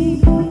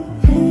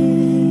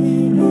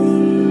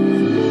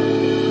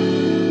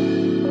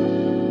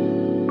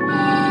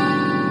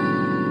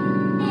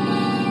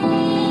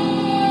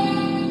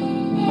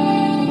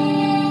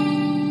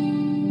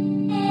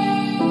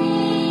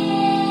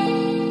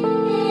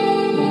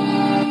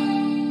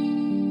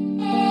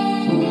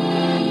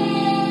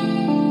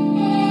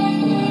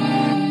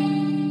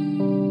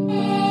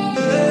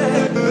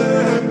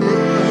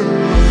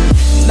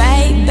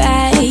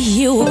 Baby,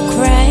 you were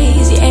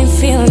crazy, ain't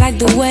feeling like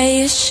the way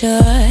you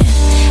should.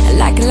 I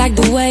like it like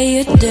the way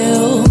you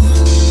do.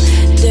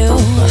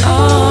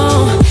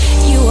 Oh,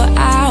 you were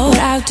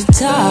out to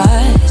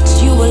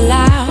touch. You were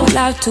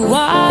loud to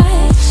watch.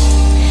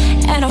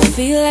 And I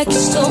feel like you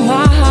stole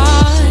my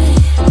heart.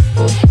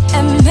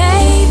 And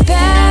maybe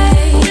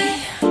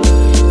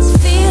this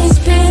feeling's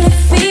been a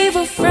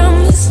fever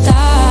from the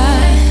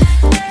start,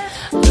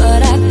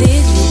 but I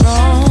did you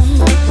wrong.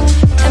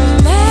 And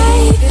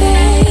maybe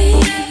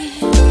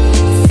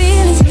the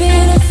feeling's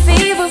been a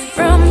fever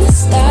from the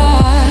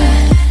start,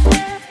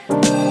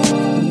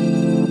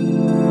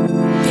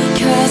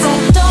 because I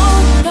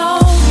don't know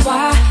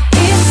why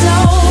it's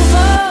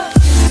over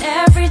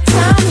every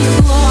time you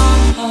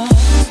walk out.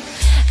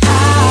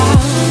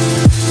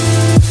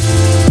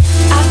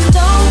 I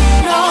don't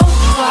know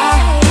why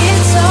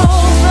it's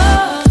over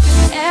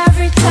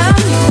every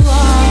time you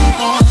walk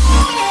out.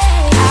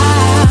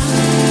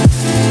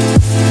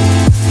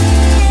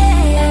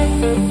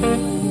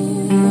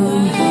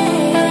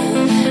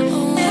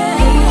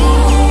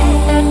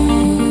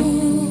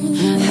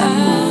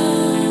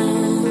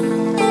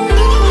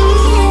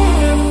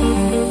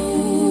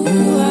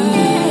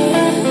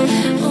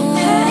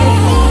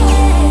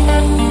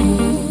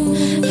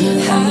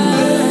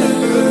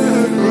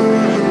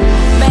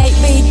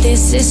 Maybe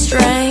this is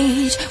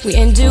strange. We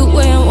ain't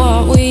doing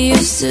what we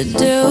used to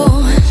do.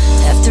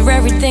 After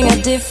everything I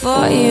did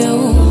for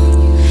you.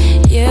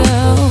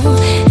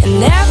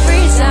 And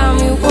every time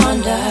you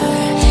wonder,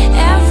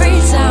 every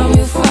time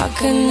you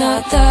fuck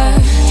another,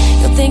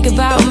 you'll think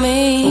about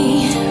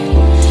me.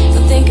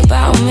 You'll think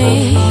about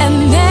me.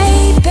 And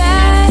maybe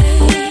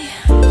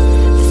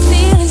the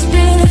feeling's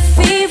been a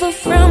fever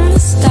from the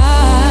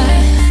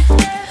start,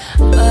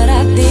 but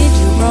I did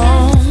you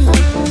wrong.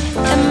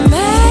 And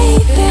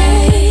maybe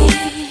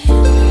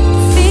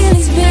the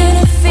feeling's been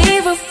a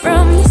fever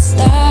from the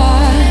start,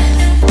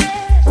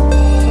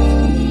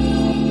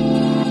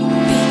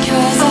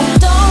 because I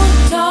don't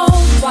know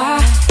why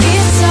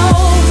it's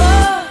over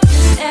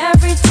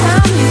every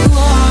time you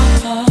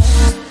walk out.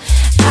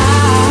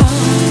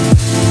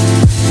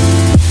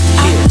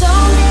 I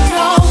don't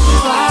know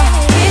why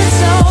it's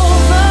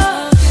over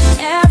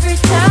every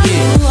time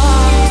you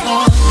walk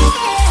out.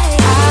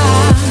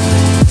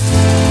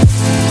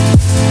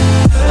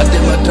 I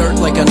did my dirt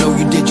like I know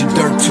you did your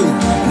dirt too.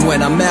 And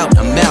when I'm out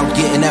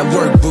getting that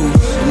work, boo.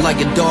 I'm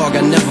like a dog,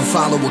 I never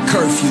follow a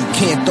curfew.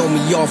 Can't throw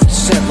me off the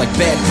scent like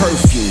bad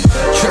perfume.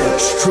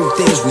 Church, truth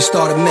is we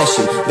started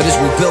meshing, but is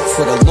we built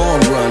for the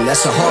long run?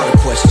 That's a harder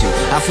question.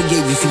 I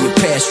forgave you for your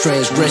past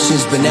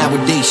transgressions, but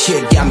nowadays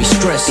shit got me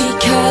stressed.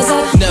 Because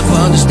I Never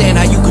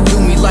understand how you could do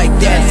me like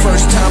that.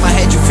 First time I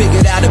had you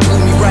figured out, it blew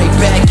me right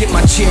back. Get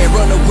my chair,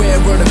 unaware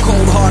of the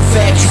cold hard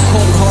facts. You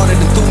cold hearted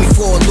and threw me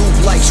for a loop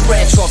like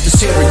scratch off the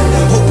cereal.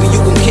 Hoping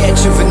you gon'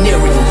 catch a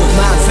venereal.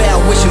 Mind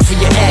foul, wishing for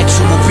your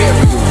actual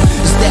burial.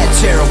 Is that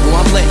terrible?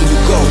 I'm letting you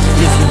go.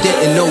 If you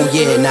didn't know,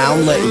 yeah, now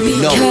I'm letting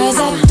you know. Because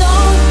I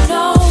don't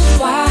know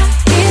why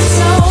it's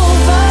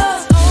over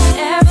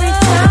every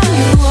time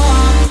you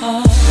walk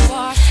out.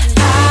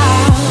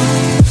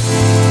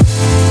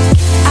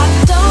 I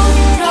don't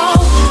know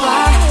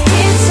why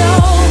it's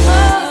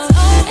over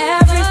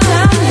every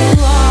time you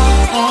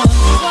walk out.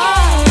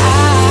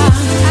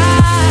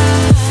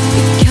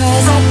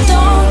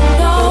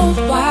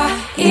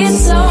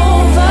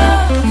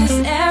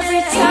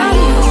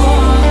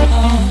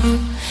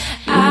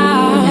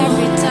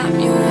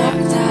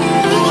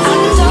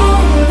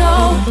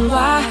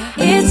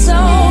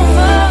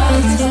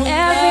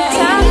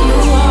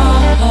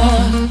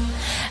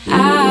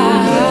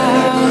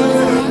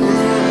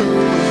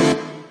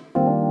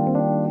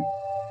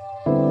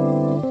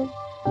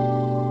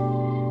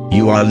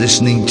 are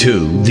listening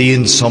to the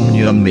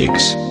Insomnia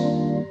Mix,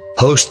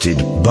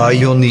 hosted by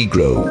your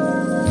Negro,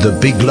 the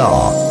Big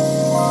La,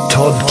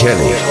 Todd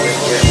Kelly.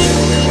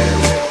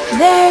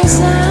 There's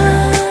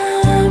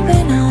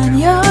something on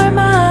your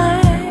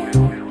mind.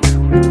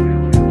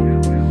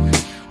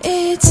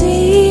 It's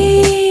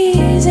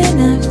easy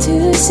enough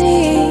to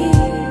see.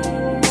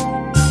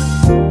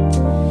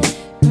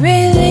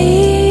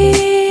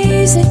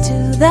 Release it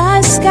to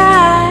the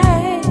sky.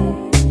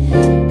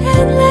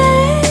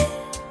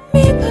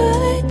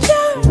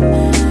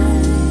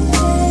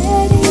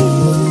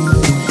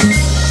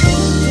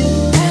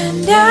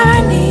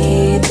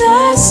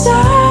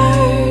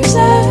 Stars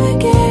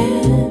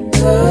again,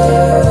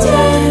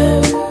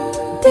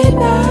 tempted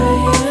by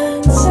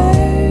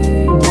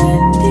uncertainty.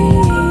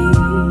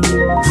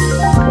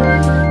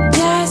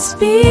 Just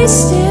be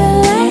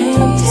still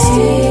and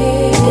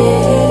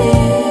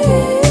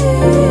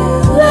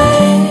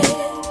let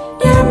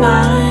your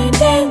mind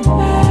and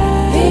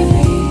body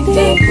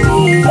be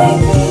free.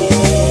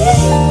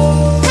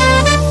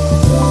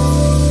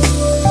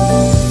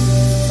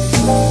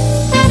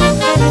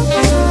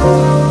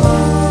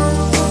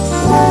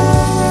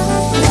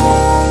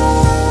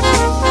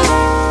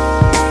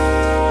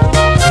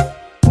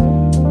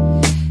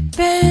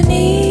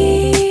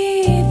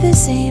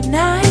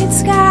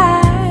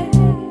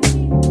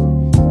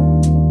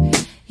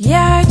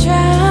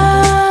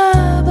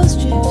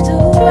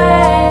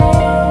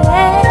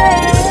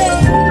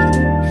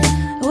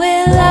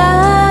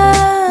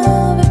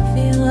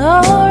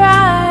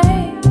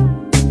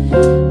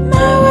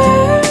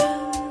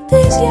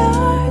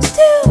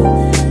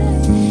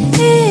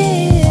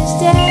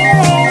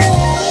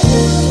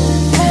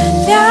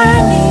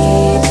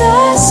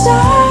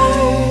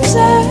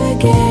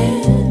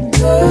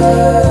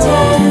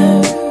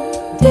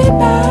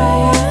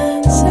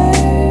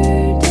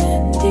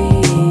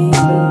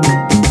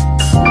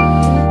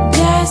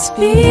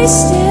 Be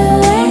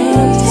still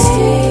and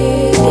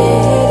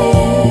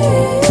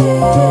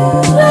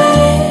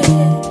let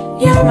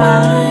your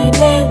mind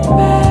and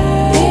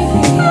body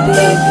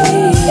be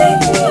free.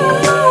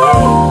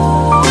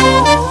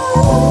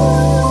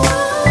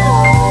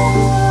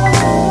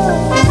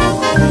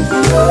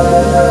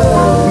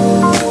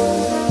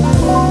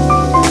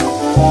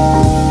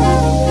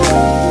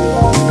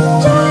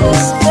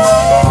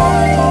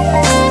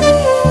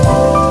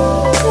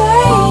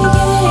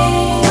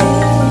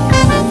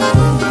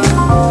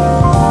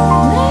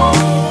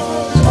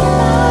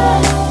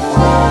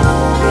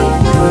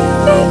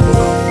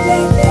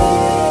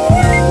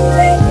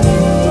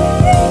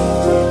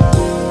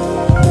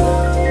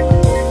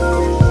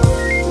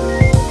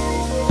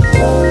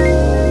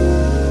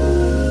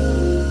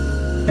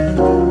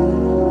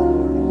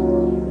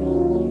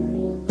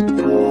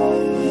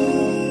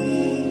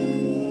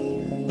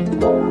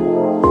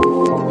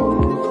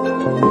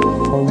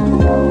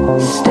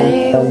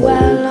 Stay a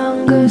while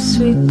longer,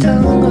 sweet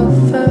tongue of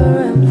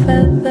fur and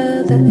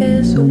feather. There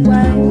is a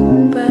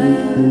white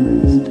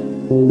breast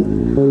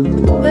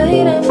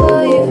waiting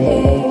for you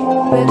here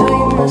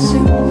between the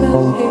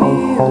superheroes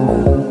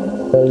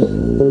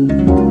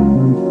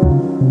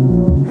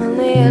and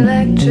the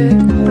electric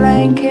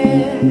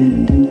blanket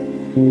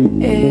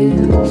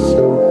is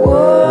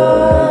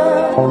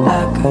warm. I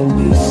could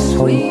be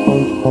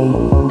sweet,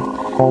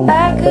 I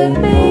could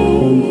be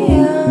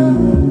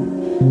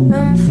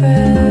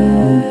unfair.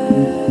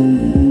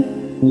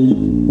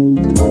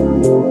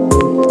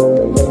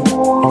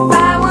 If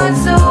I was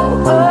so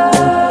old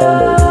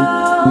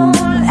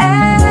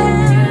and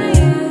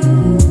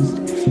used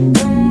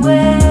and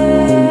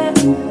where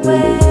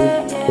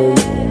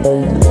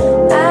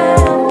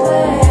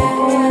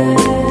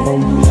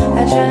I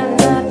try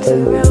not to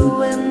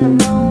ruin the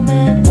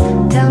moment.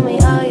 Tell me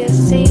all your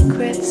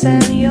secrets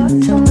and your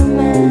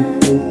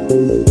torment.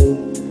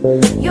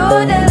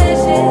 You're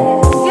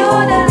delicious,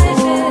 you're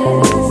delicious.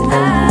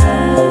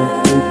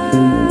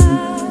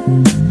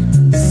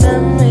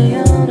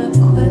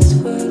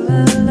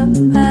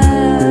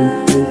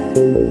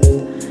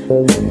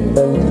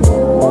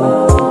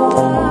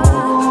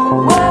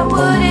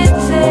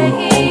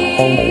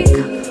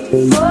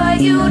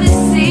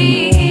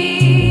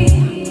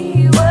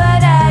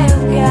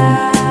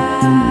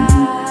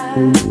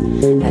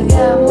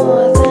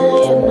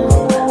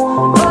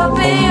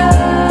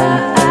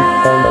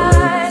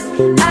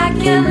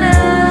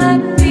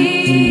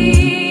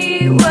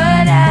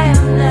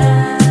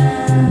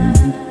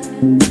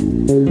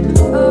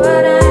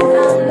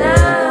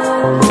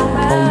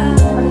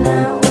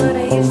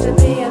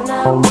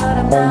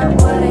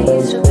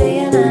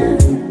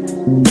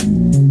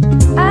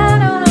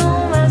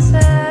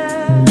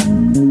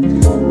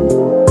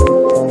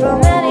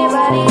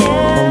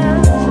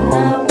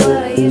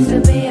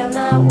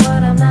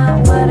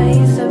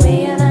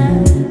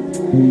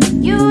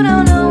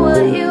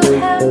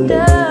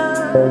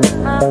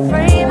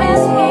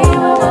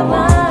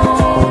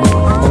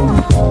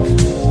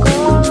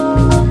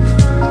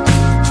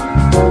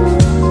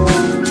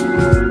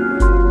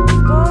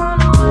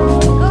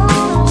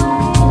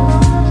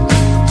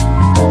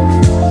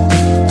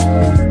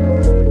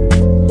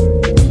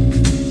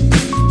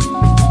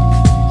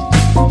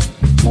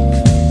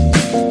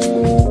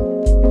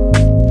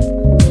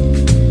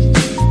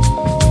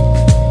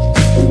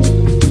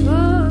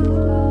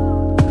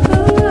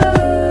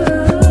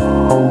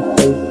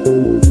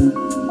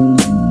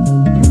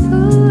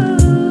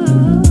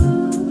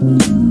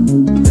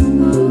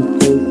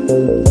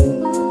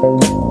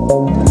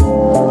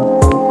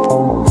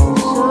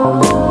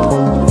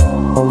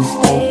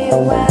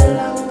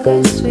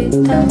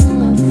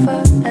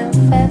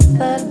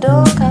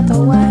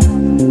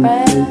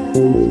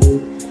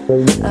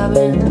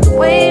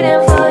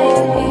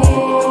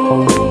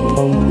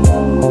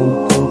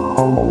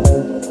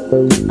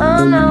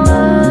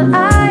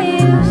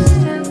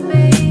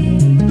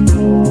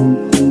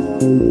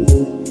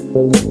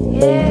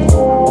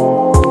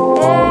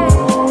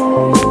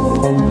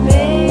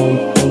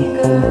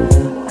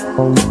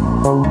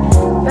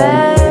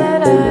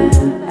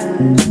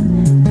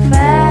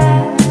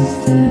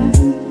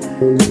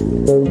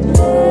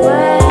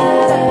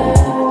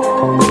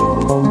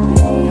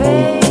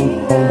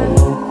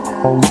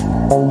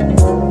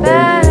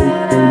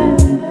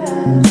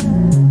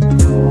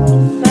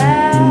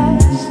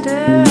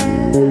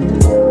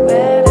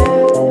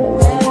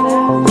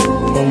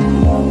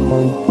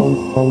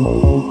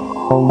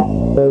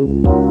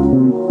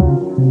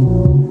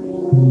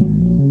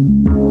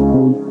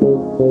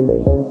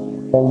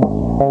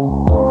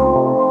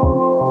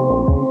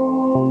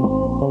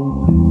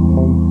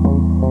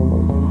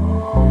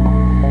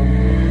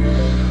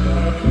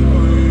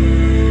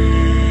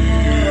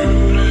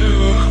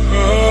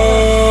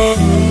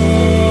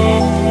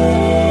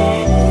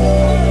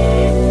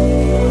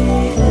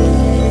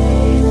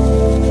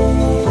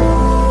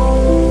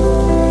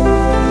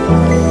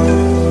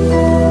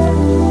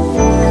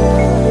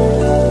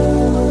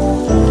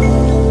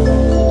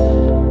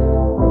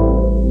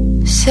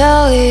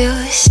 So you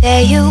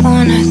say you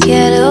wanna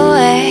get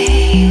away.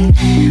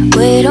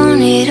 We don't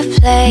need a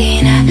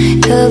plane, I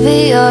could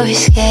be your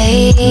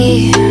escape.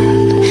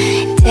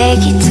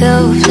 Take you to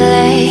a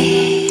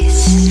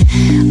place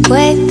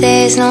where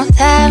there's no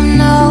time,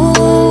 no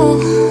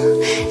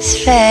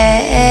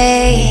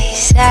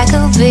space. I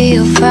could be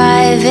your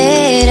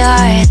private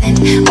island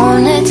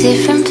on a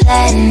different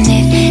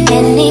planet.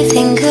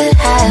 Anything could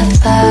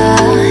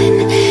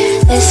happen.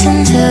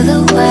 Listen to the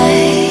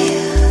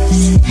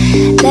waves,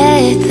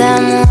 let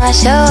them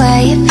wash away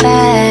your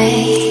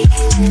pain.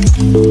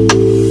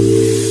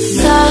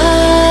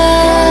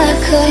 God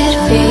could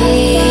be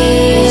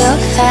your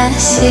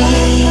fantasy.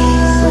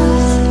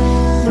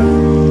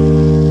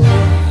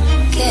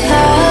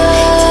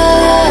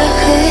 God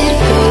could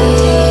be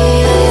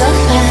your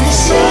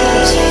fantasy.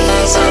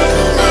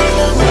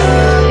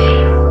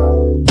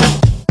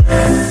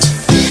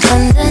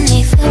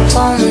 Underneath the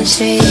palm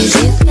trees,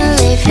 you can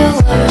leave your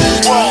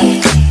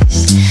worries.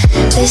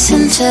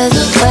 Listen to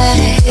the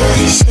waves.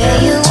 They say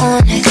you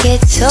wanna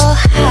get so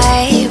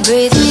high.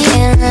 Breathe me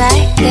in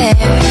like air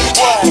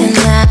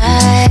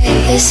tonight.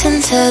 Listen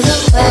to the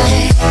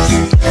waves.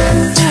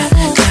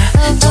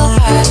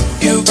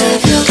 You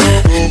baby, you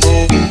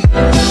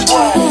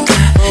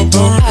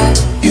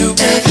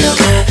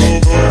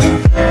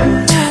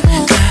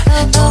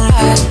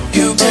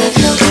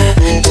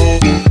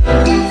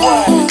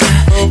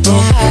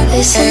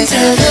listen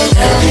to the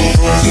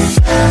waves.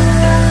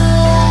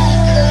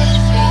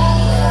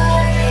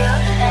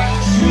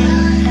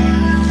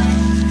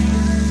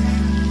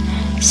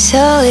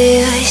 So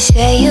you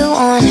say you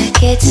wanna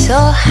get so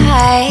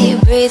high.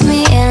 Breathe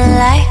me in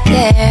like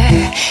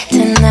air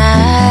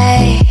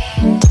tonight.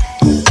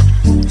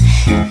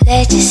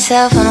 Let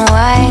yourself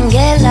unwind,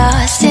 get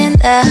lost in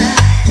the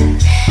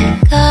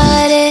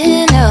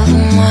garden of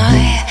my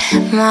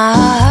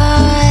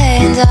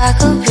mind. I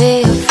could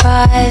be a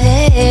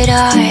private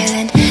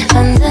island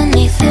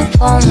underneath the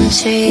palm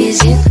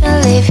trees. You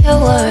can leave your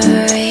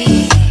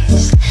worries.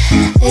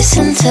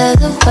 Listen to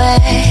the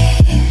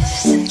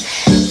waves,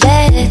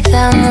 let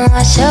them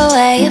wash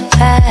away your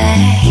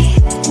pain.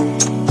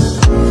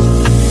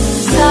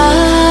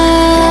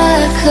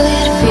 God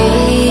could be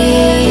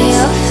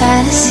your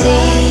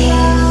fantasy.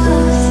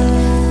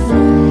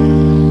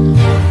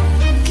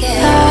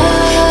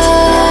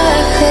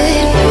 God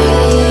could be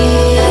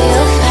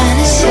your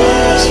fantasy.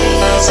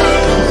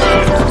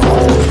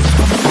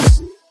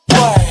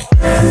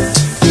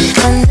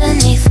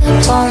 Underneath the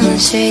palm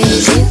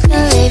trees, you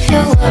can leave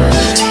your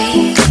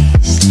worries.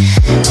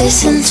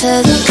 Listen to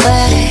the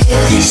waves.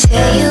 They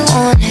say you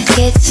wanna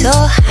get so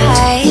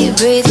high.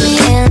 Breathe me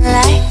in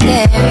like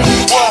air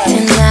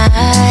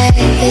tonight.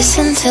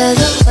 Listen to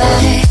the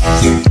waves.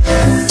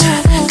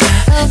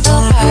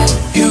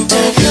 You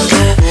baby, you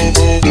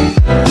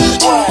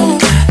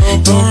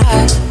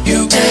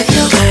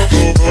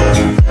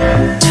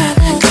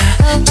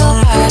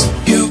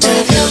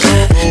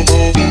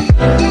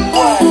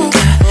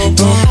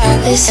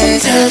listen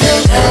to the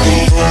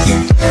waves.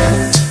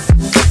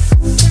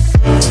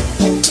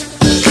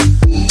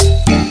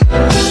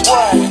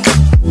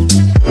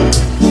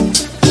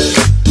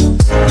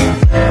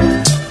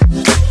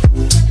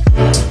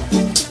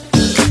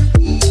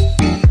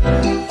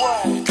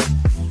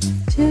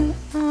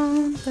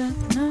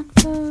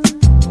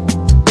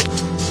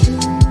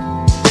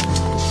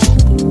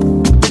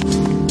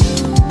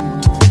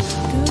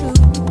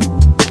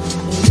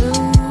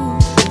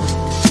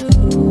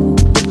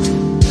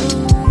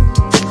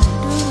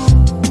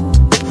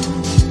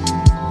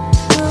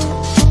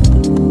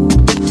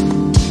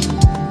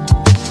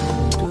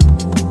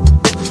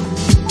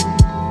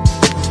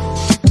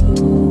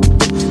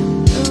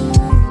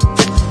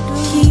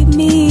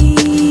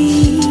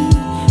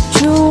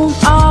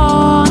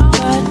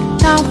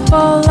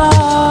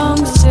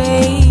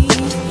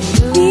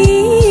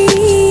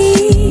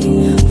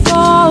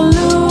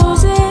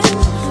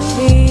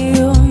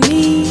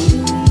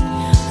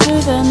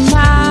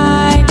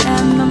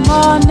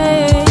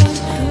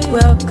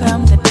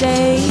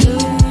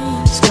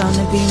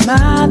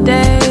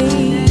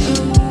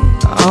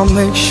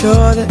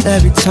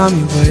 Every time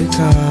you wake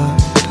up,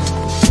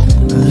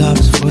 love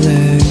is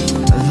fully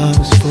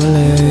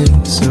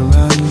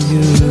surrounding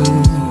you.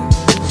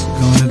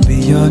 Gonna be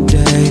your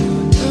day,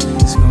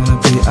 it's gonna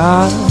be be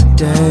our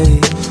day.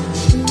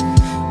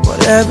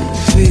 Whatever you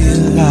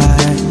feel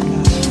like.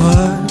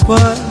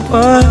 What?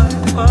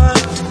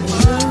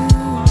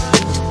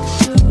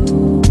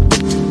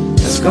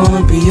 It's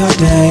gonna be your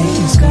day.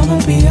 It's gonna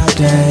be your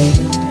day.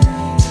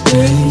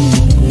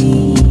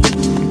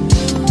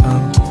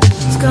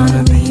 It's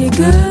gonna be a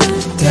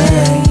good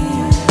day.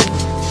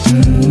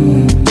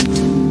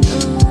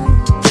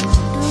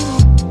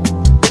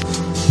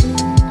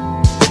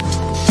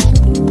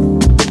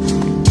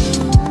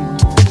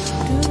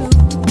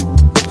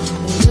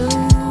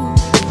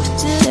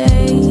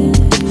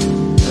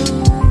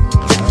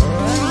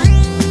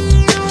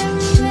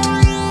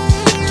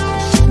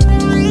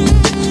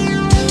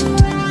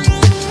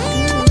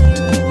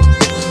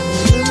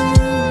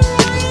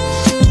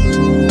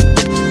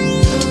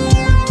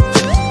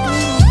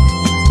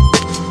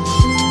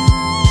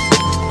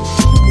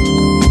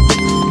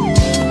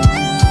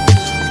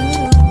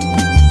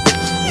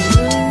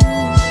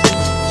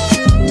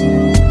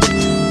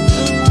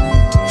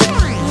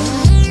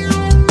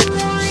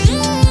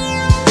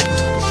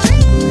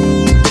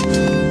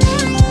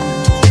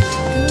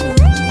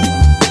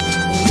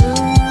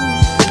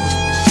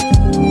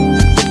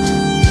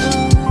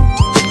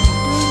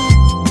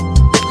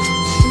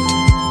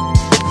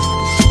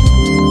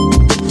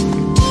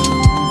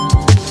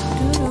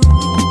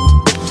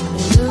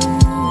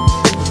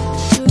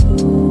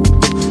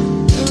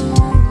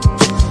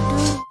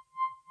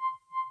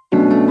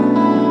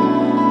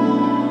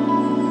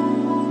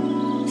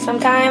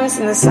 Sometimes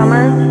in the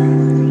summer,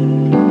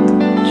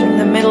 during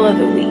the middle of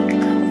the week,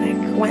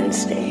 like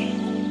Wednesday,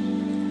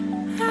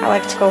 I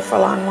like to go for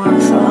long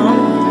walks alone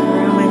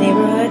around my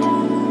neighborhood.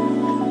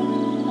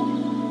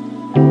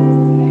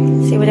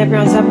 See what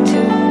everyone's up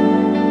to.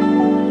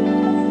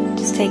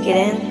 Just take it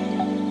in,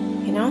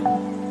 you know?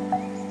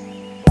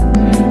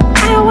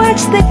 I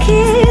watch the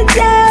kids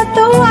at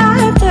the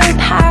water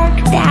park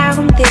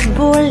down the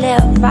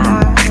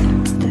boulevard.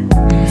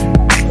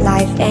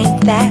 Life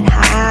ain't that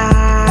hard.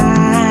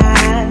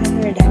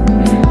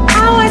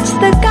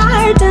 The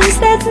gardens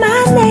that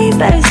my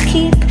neighbors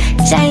keep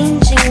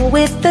changing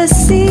with the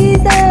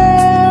seasons.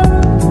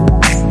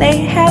 They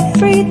have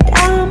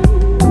freedom.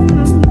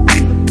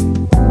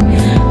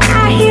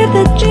 I hear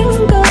the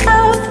jingle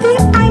of the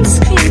ice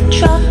cream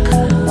truck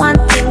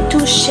wanting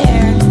to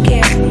share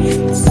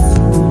gifts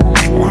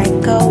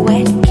like a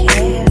wet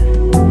kiss.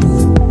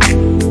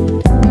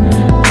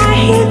 I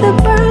hear the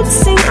birds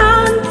sing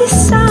on the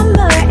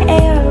summer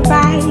air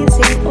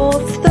rising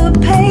off the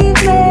pavement.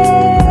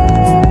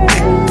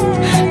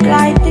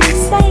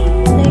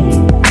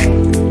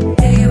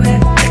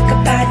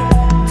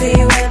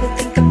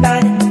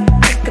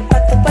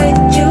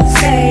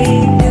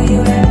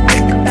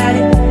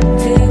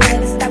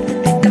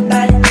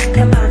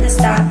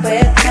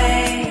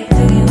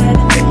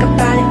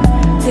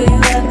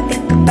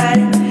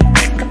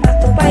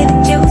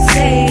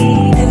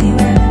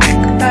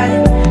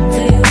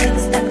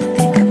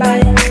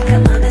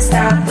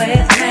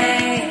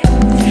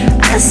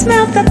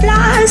 The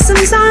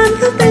blossoms on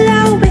the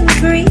blowing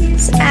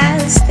breeze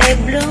as they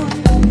bloom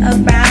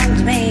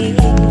around me.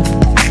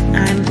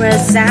 I'm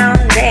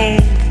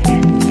resounding.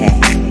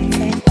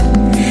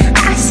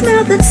 I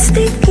smell the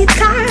sticky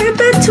tar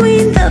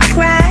between the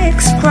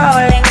cracks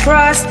crawling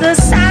across the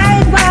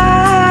sidewalk.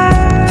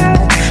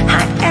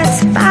 Hot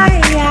as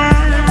fire.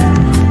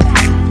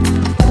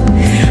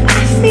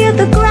 I feel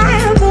the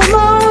gravel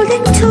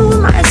molding to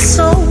my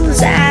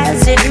soles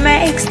as it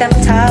makes them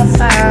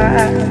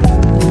tougher.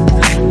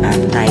 A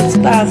nice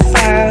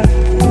buffer,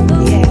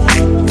 yeah.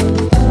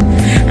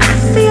 I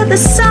feel the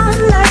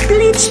sunlight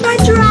bleach my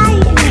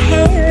drying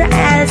hair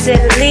as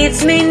it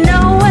leads me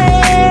nowhere.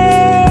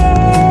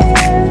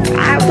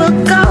 I will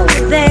go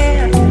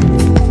there.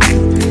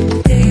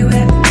 Do you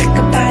ever think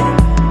about it?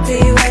 Do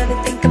you ever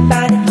think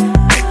about it?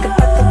 Think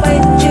about the way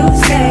that you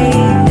say.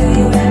 Do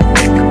you ever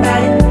think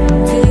about it?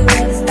 Do you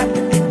ever stop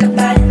to think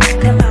about it?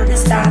 Come on and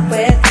stop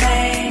with me.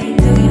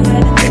 Do you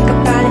ever think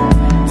about it?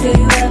 Do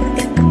you ever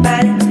think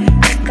about it?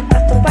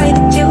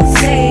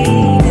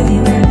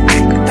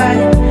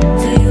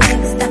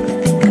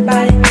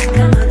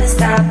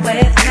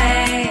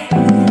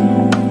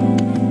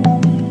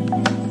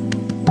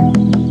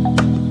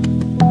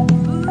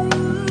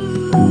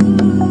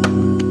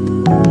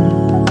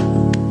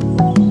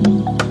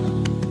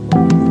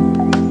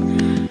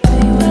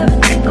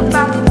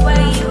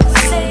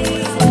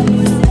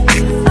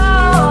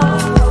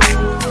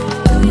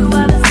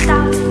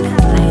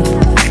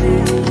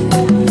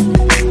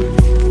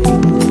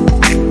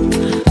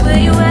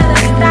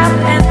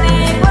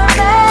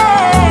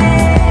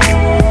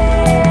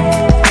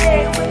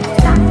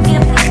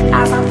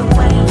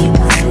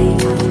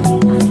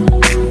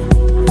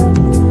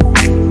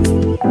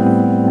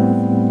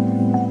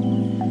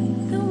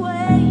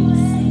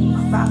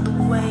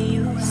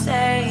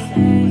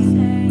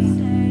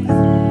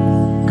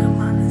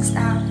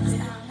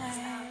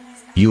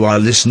 You are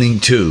listening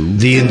to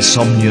the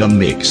Insomnia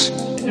Mix,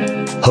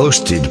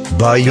 hosted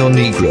by your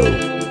Negro,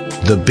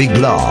 the Big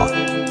La,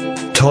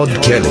 Todd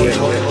Kelly.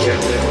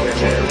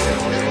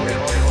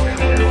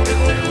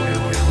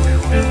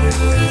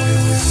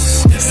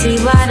 See,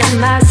 what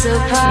am I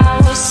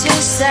supposed to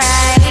say?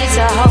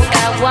 To hope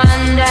that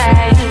one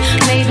day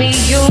maybe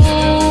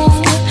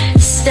you'll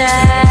stay.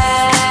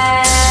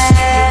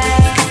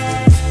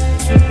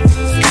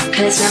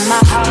 Cause when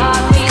my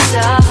heart beats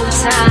all the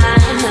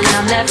time and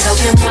I'm left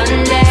hoping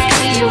one day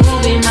you'll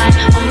be mine,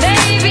 or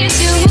maybe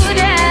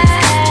today.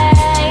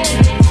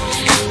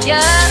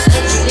 Yeah,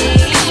 see,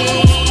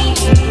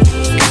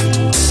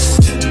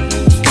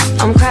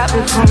 I'm crap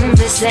with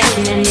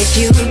conversating, and if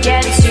you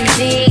get too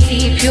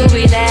deep, you'll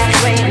be there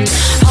waiting,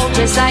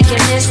 hopeless like you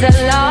missed the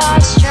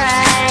last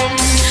train.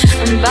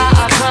 But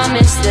I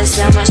promise there's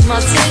so much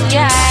more to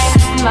gain.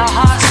 My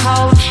heart's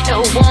cold,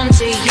 it'll warm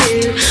to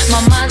you.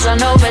 My mind's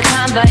on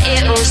overtime, but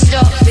it'll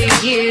stop for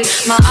you.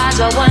 My eyes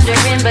were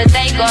wandering, but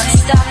they got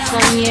stuck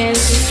on you.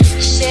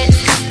 Shit,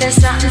 there's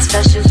something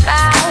special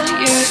about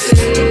you.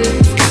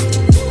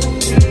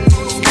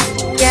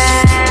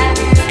 Yeah,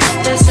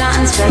 there's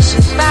something special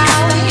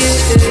about you.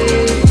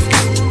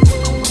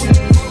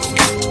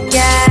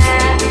 Yeah,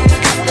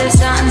 there's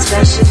something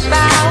special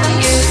about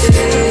you.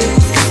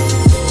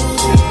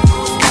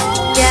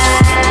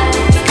 Yeah,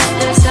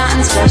 there's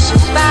something special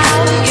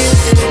about you.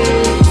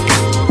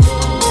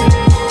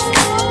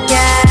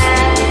 Yeah,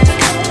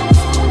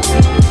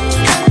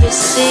 you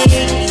see,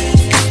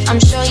 I'm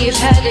sure you've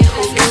heard it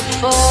all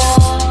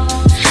before,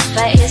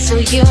 but it's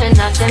all you and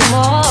nothing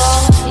more.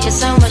 You're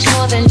so much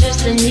more than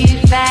just a new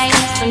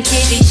face, some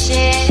kiddie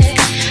shit.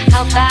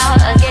 How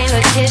about a game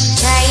of kiss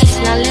chase?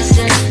 Now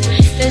listen,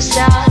 there's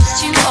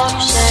just two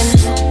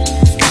options,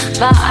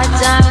 but I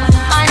don't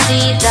mind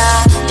either.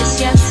 It's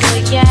yes or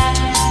yes,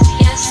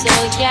 yes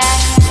or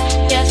yes,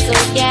 yes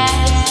or yes,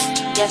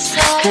 yes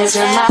or yes. Cause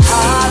when my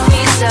heart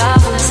beats all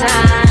the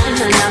time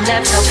and I'm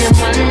left hoping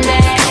one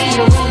day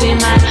you'll be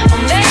mine, or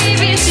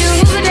maybe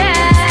today.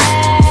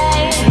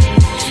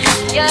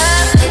 Yeah,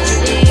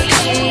 see,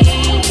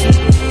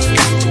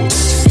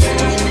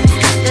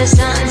 there's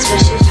something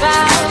special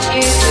about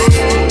you.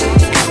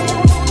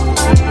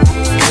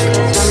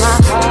 Cause when my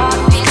heart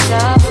beats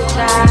all the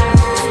time,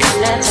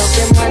 let's hope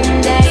that one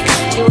day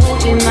you'll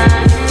be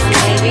mine,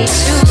 maybe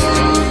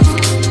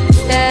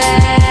today,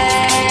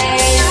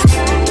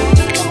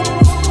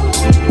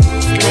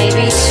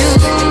 maybe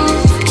today.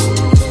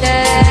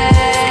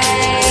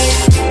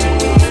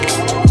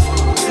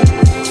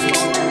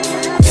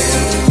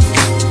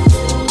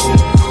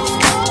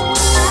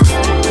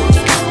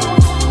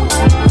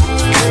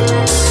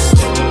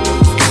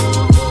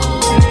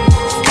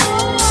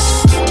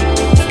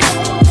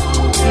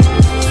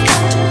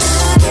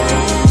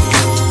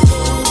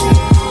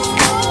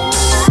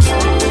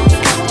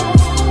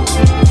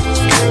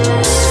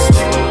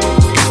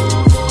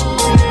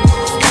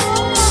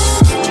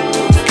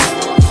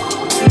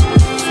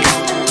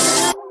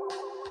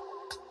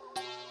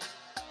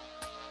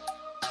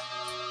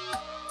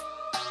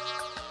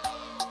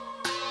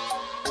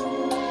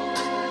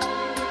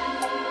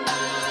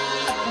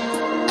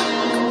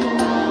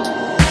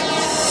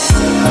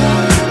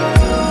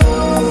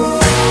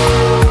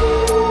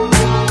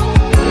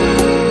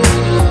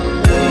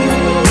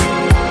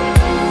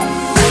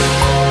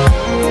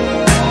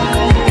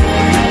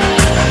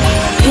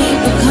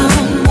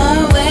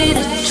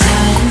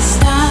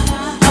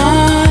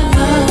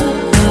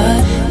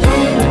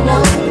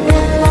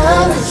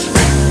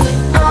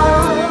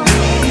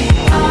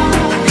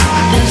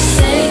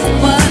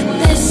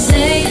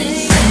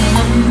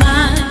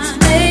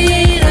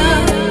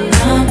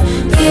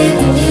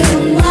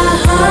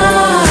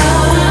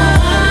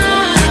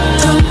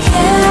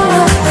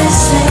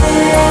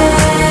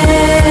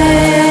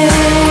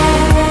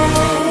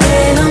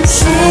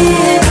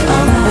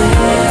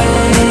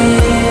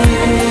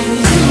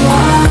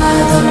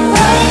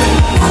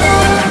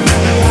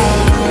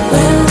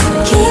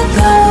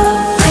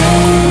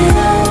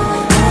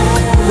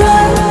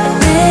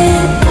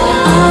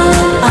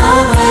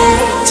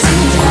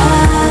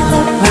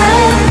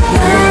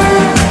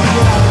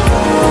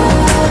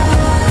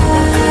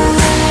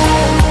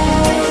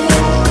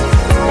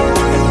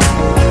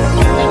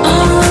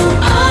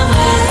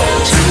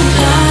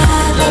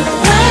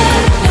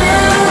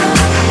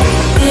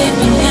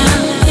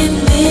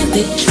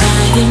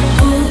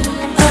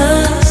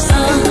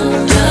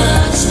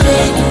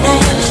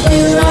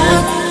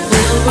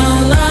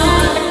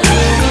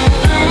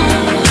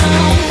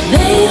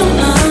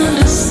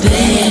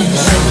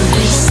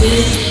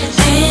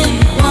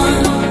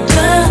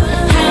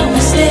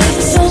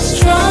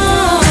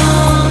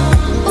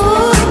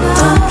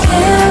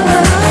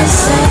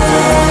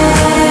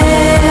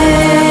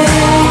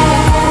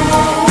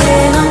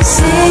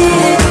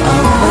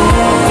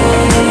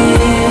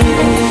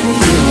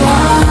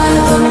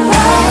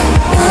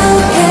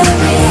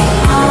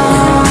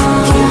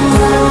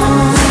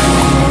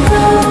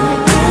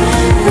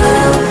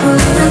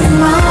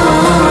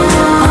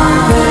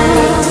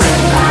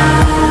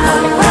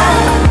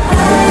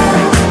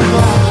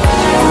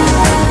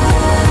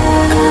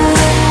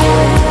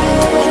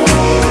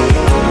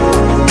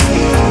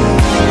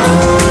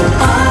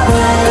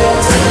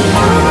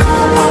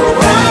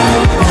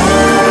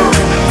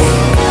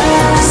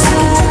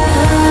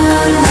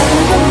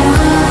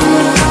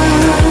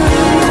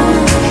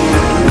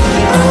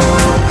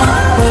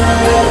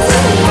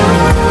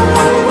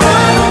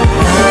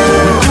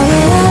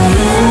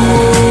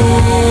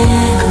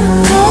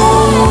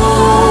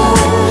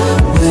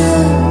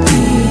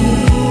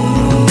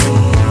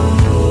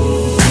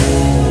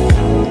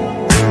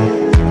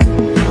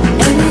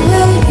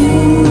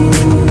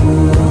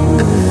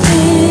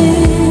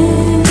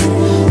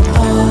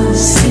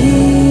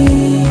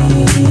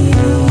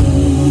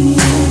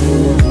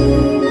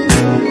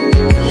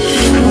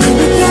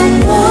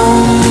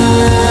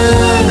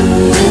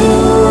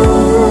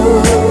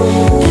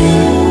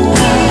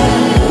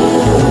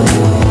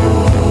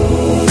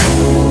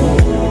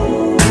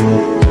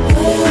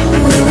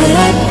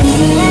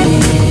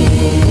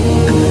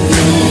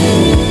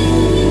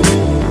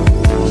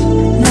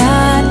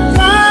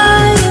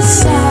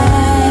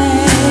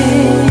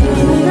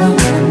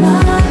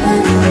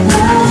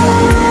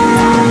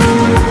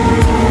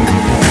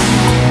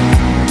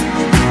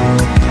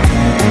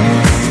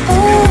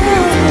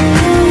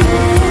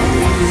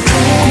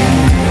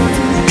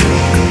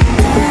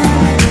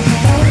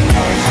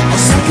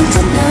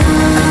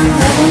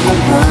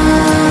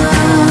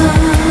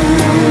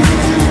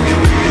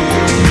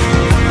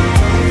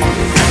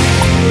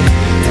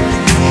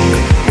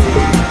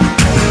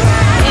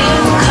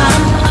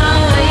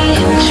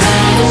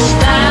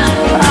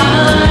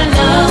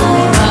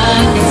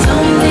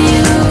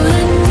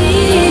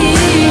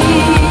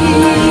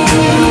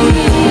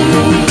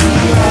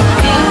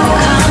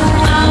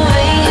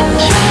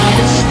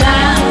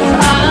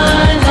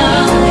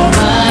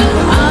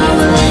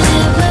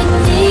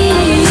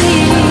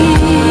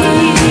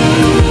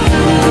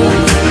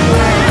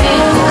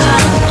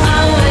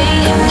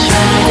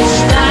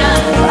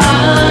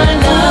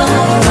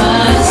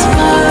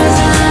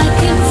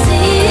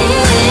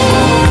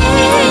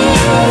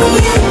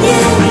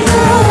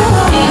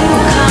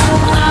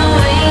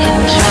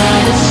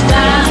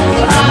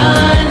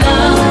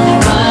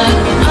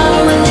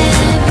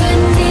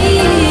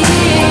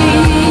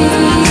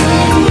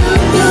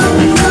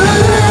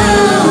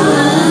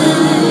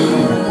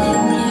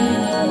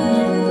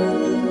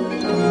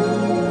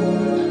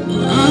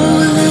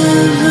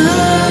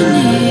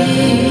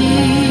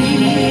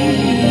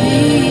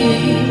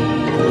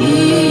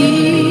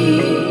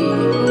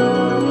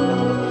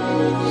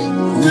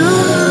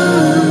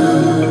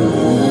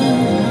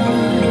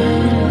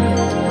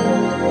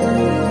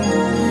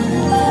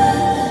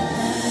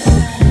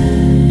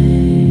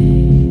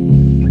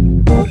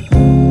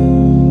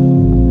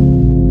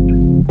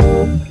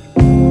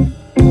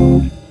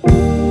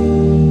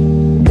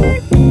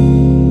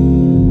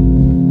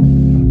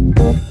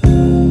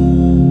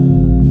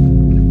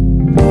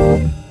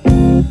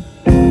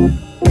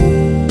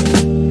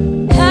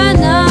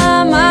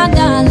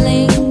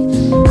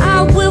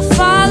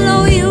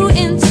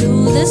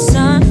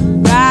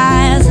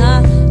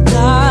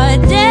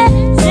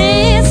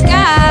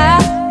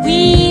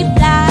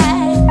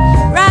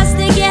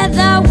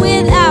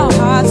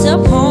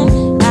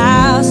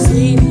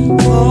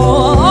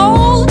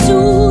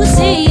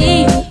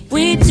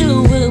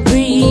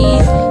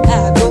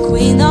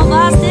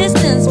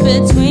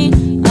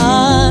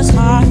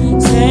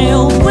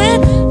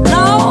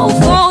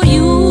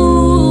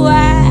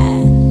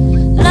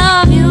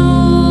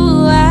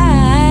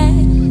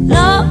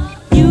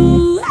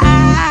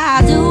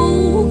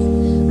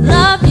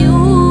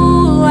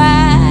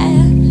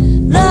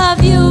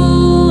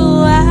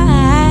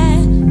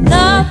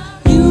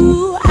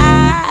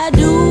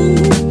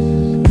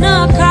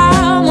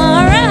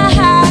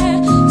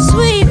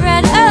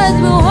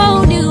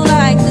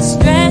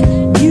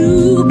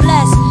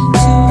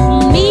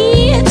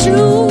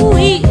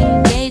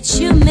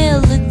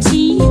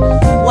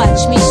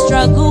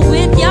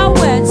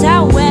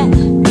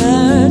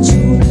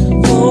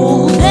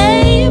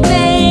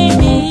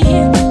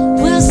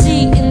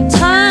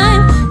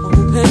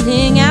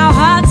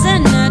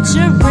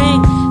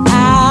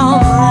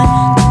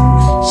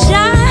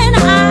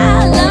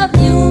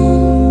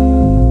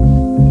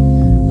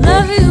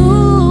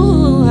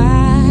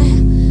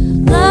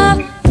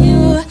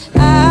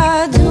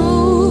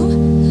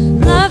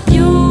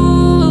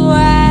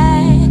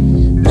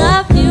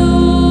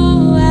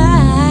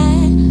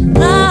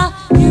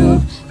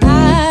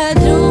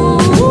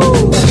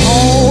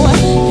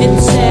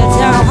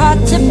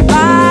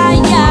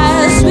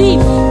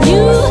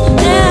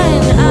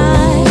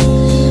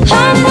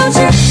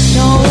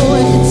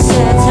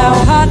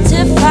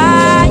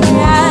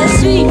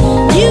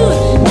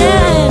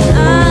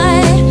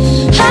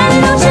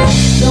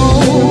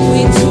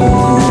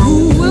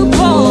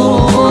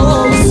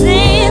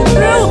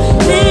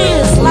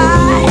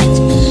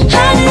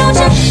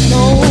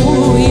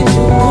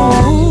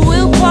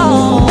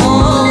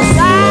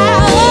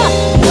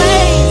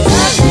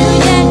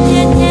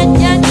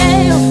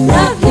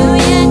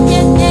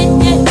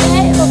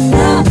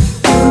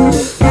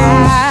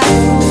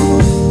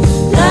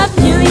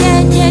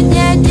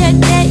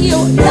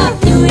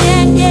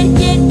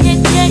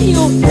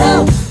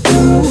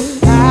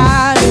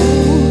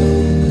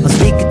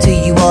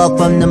 evolved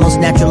from the most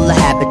natural of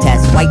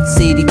habitats. White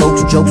city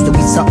folks jokes to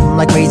be something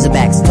like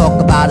razorbacks.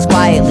 Talk about us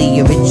quietly,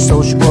 your rich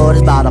social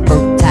quarters, about a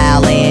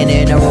fertile land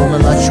and our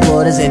own lush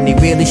waters. And they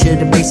really should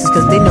embrace us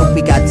cause they know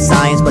we got the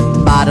science. But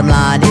the bottom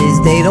line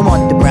is they don't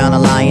want the brown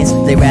alliance.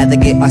 They rather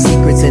get our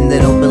secrets and they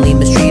don't believe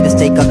mistreat us.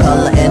 Take our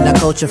color and our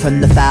culture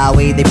from the foul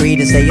way they breed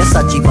us. They are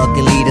such a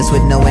fucking leaders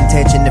with no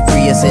intention to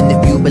free us. And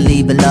if you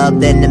believe in love,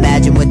 then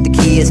imagine what the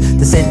key is.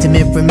 The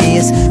sentiment from me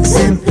is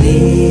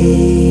simply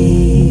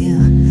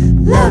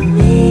love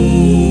me.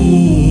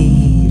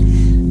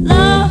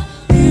 Love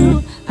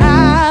you,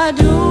 I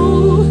do.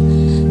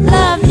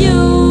 Love you,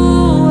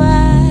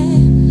 I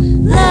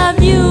love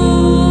you,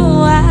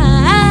 I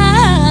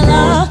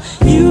love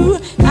you,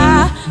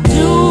 I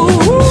do.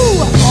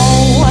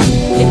 Oh,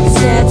 it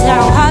sets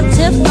our heart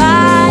to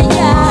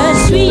fire,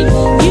 sweet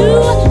you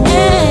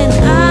and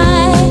I.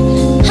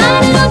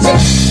 Honey, don't you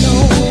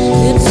know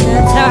it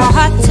sets our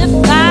heart to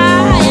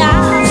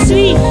fire,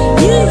 sweet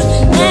you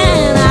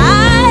and I.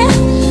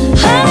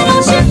 Honey,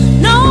 don't you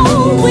know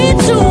we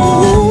two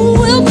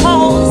will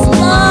cause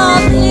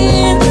love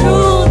in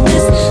through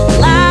this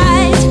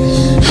light?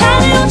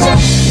 Honey, don't you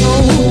know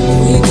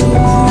we two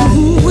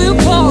will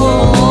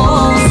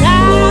cause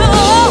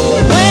our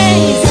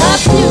ways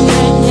up you,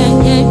 yeah,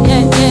 yeah,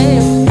 yeah,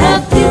 yeah,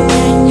 up you,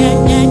 yeah,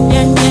 yeah,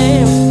 yeah,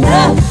 yeah,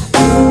 love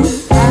you,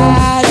 I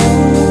do.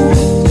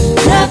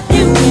 Love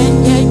you, yeah,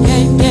 yeah,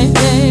 yeah, yeah,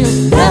 yeah,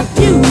 love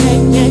you, yeah,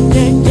 yeah,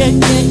 yeah,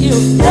 yeah,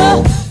 yeah,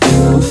 love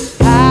you,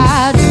 I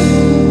do.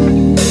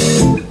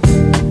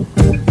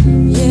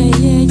 Yeah,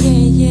 yeah,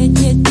 yeah, yeah,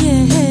 yeah, yeah.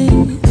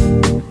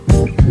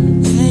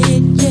 Yeah, yeah,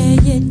 yeah,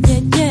 yeah,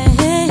 yeah, yeah.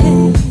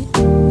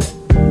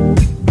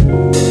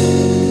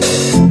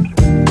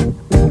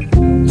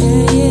 Yeah,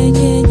 yeah,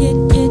 yeah, yeah,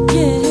 yeah,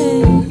 yeah.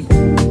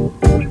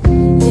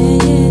 Yeah,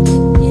 yeah,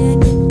 yeah,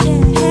 yeah,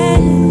 yeah.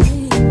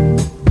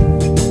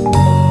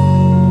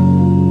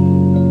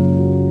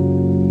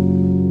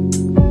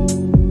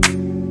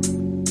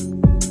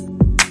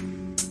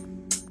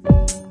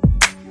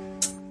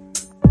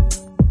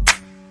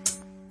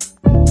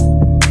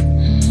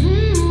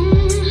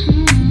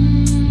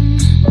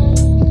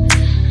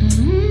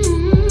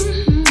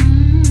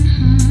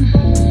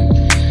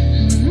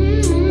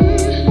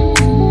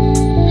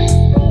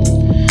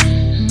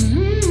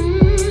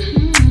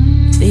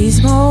 These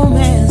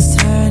moments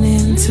turn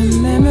into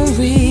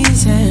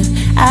memories, and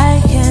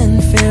I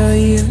can feel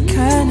you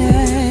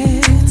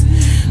connect.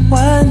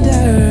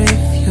 Wonder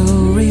if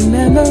you'll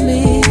remember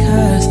me,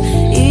 cause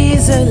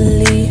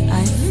easily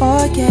I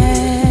forget.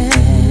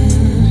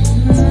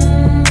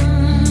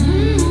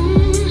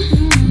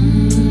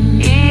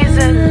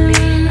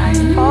 Easily I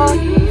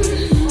forget.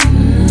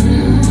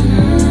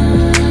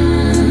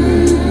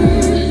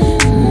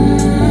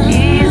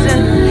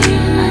 Easily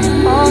I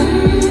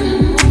forget.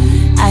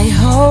 I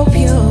hope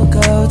you'll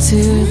go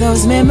to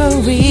those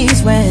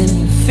memories when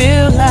you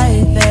feel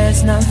like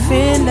there's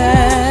nothing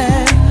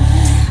left.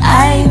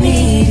 I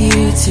need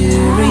you to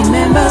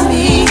remember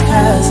me,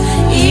 cause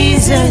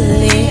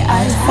easily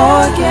I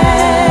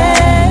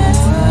forget.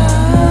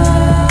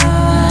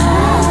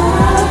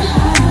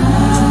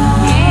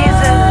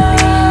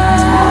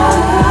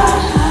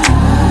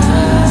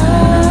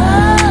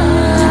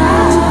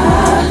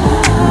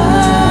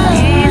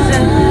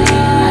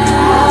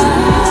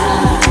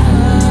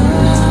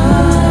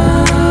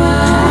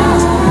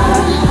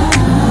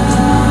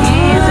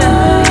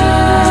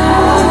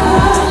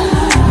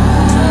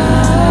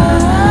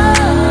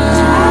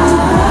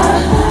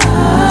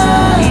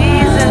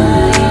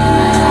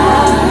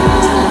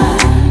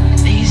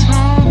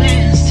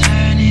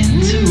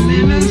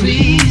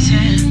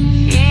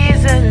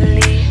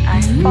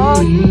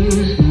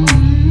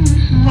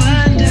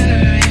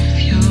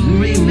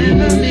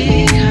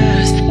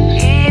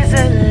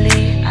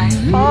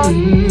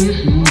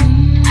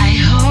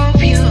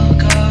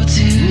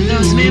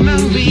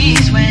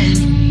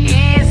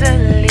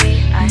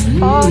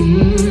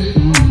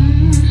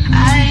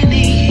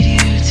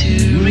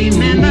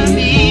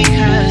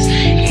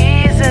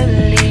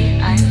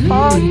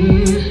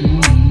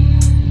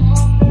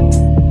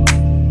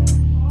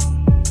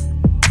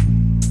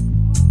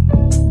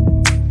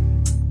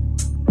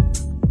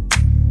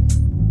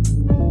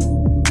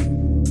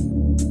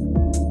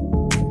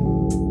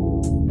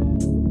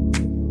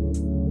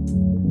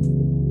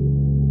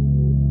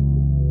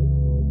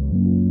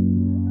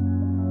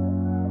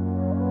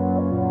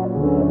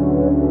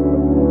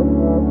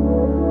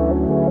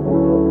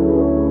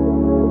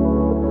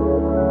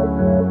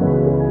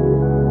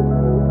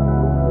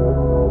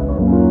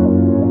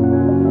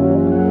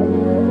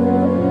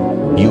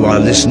 You are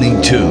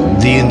listening to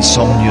the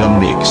Insomnia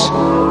Mix,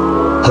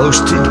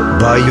 hosted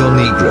by your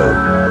Negro,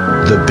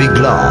 the Big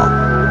La,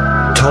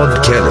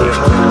 Todd Kelly.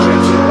 Can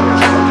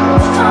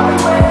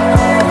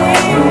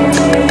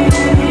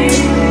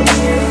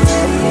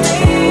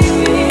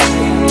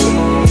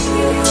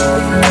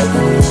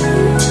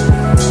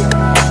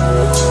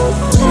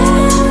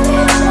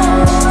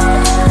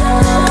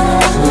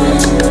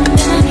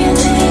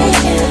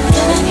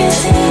I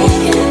get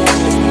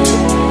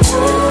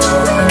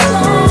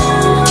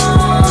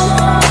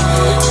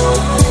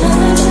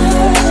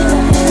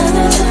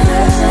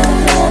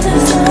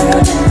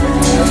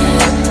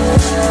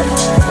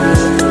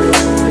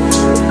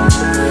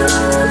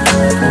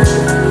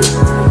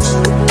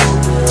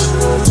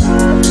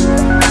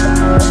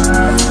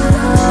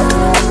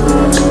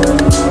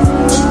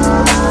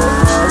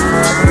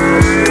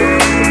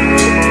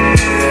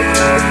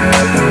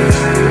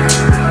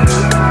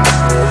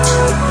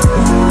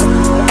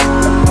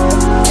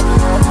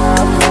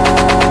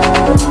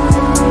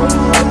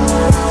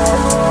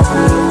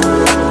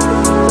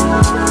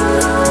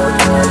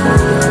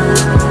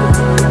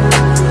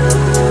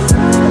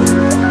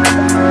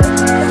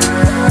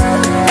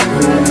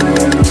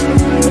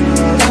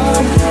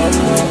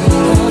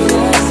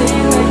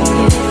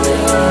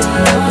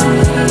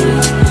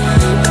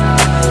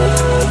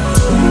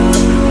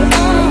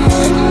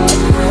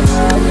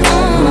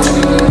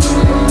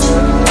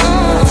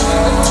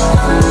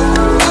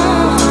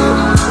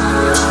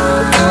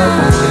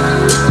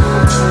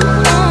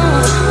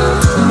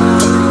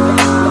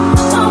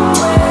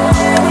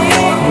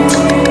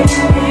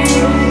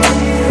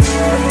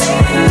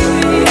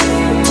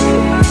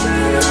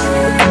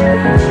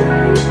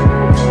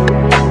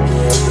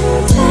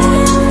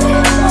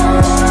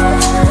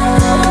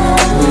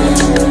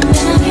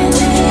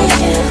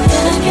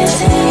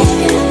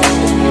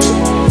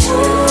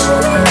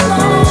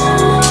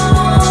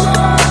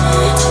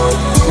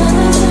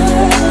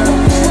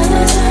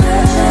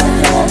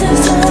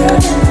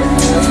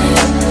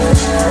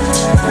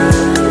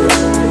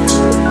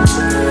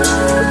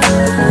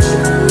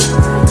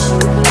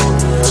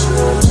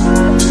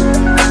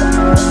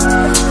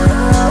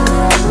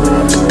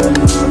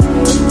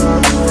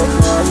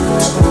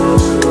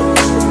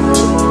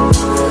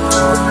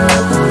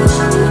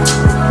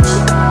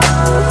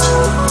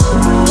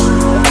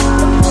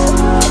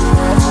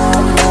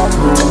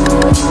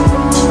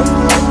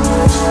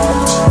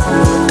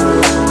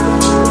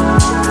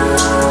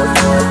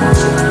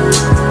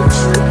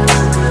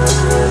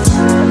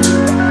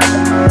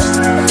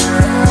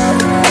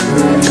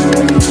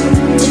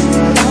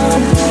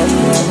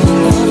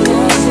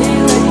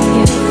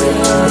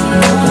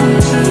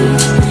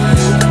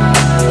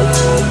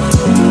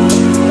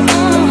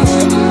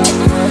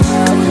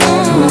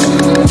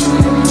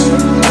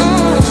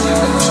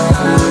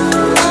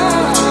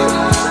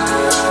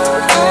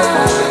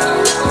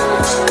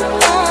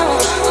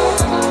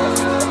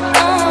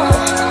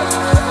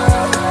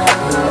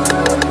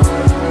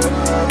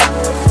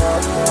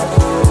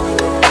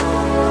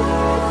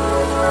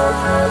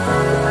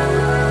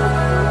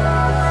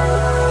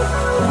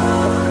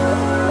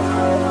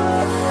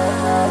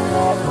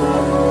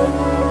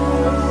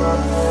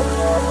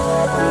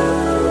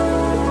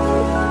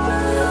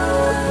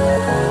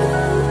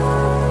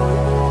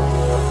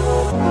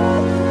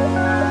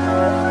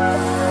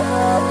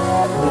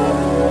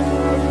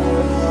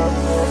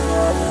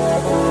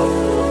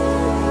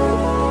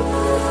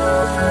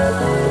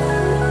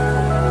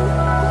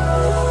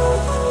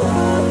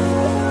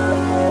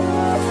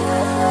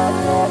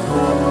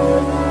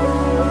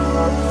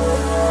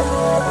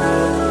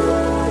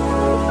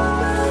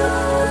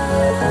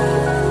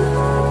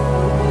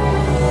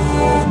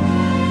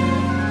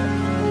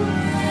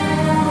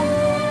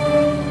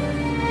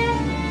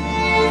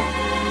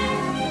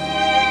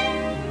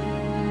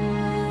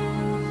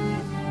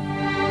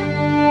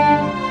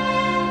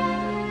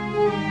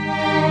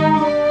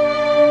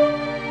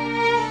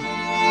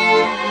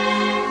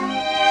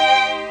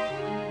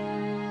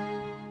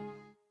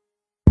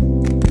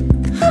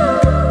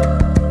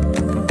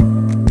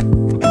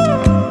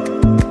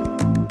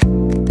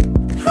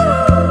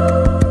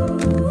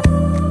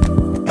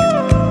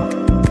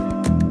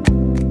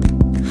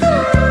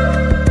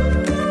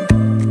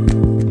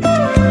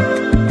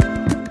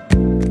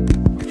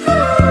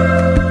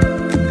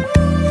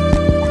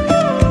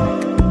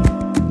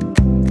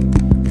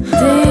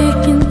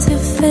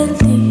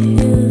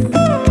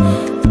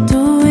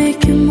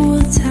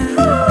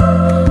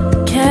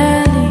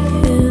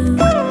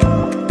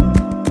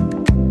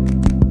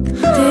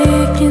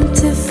Hvilken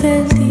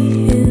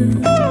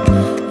tilfældighed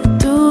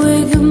at du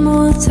ikke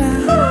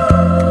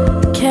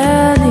modtager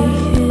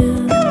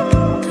kærlighed.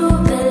 Du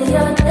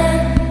vælger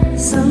den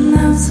som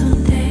navn som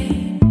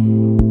dag,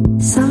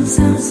 som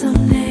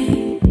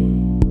dag,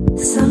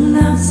 som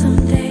navn som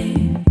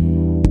dag,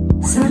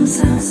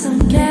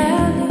 som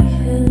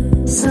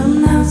kærlighed, som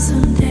navn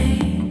som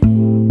dag,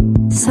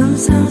 som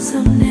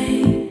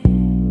dag,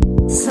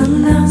 som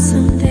navn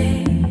som dag.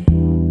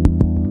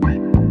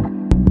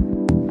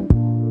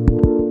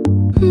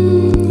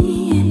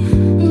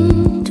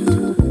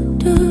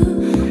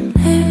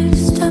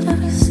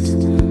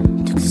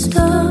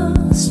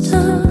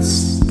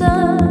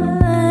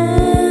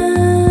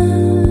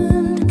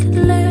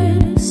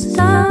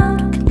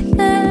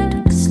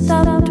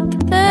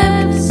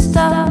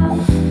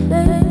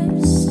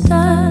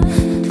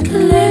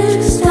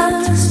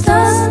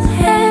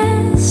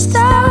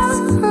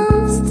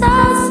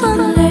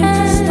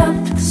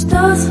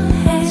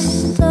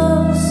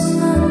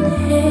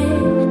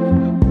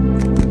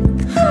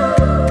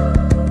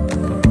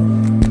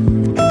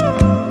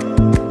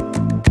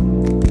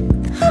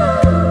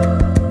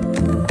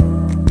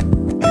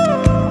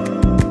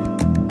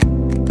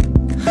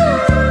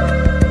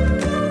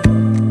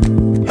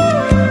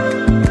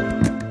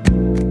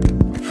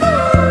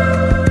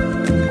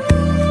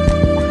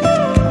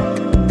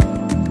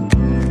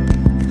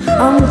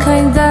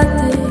 Omkring dig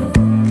det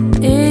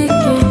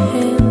ikke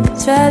helt,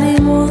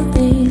 tværtimod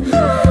en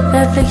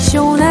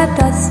refleksion af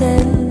dig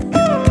selv.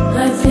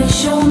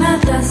 Refleksion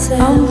af dig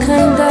selv.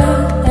 Omkring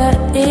dig er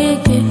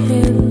ikke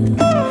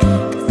helt,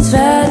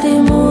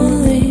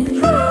 tværtimod en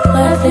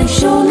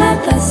refleksion af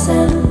dig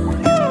selv.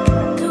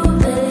 Du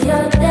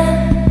vælger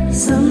den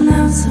som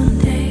navn som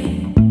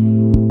dag,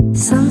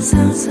 som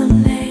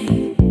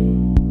dag,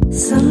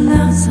 som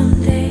navn som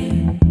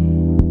dag,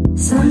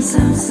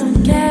 som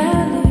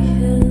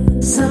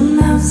kærlighed, som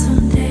navn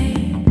som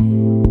dag,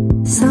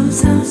 som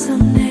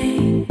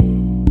dag,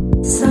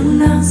 som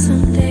navn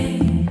som dag.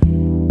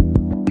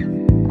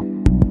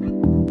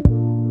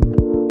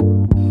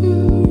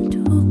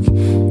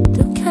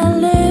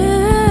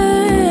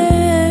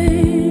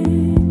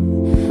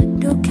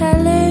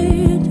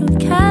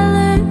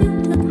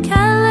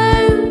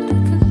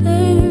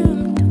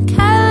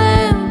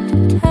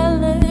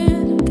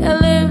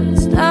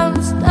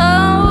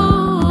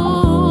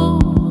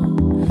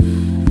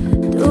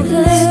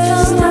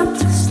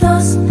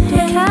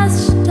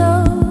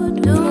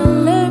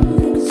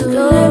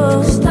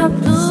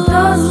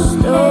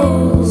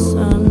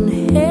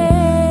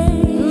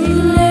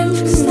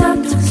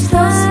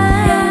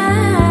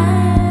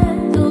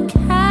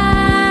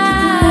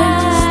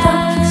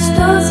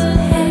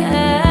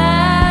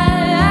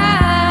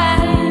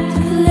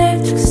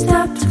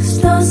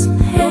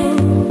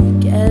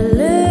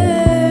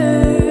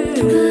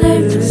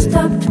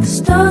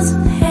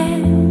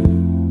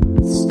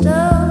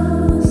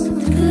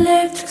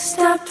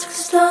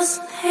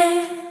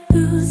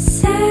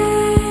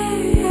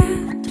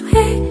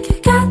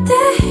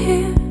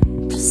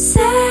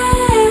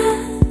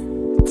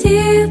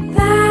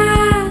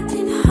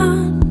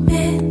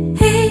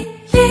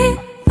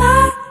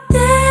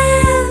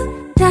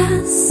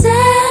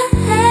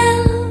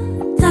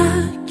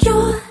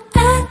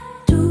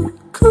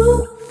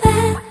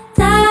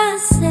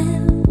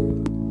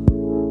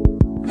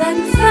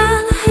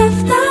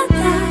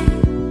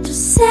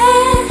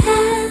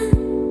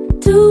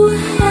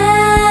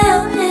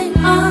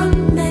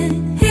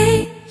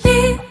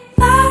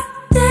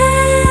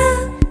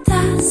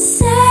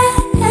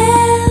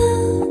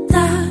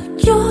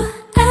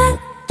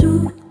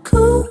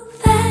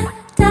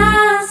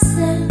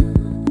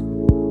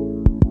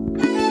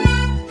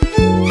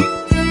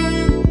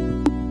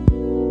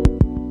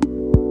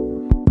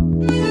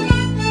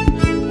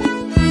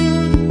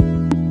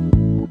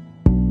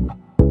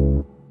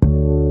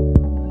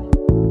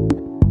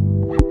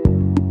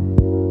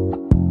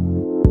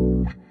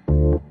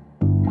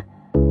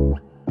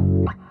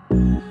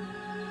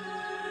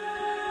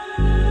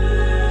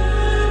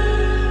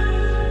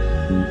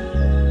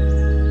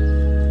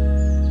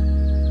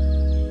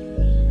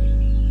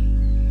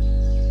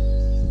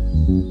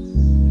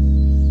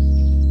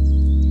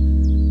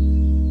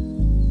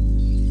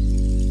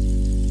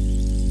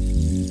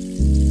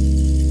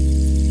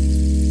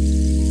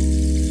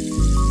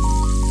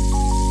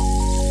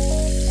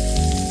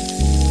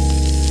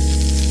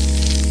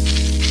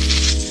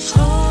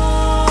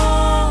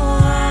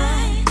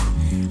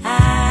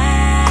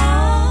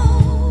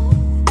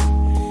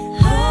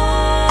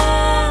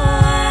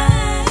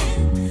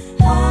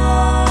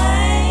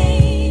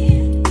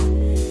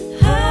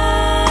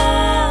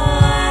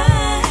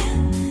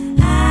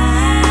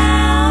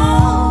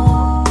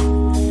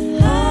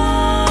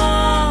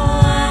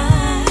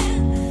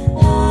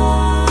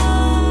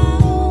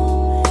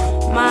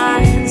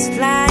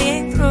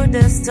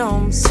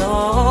 storm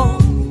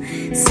song,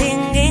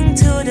 singing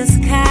to the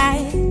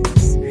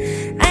skies,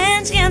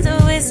 and chants a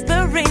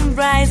whispering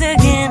rise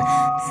again.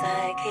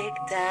 Psychic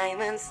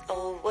diamonds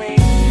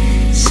always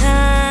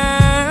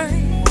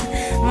shine.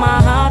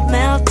 My heart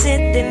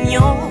melted in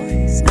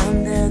yours,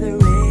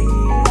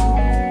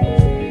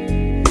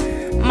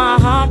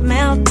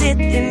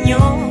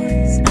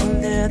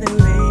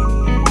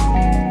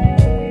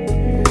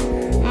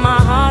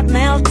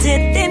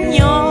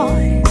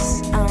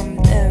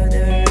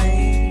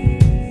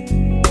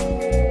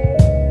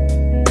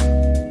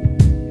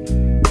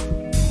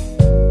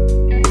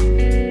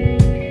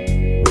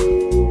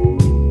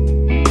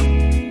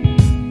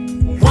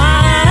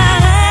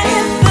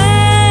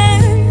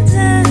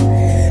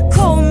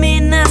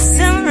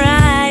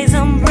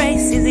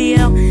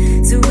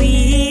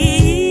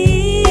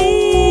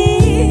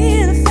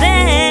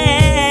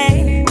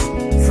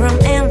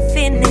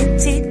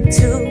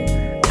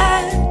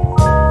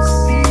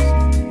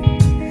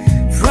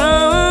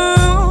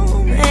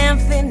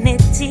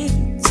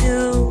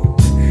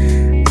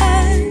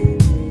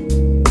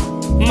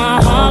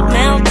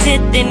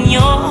 in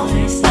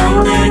yours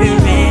under the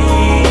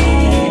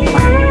rain.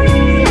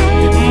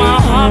 My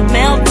heart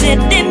melted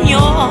in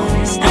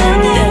yours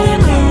under the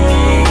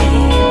rain.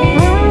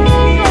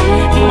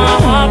 My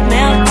heart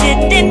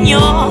melted in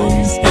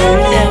yours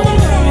under the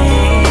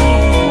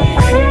rain.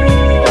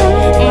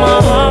 My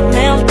heart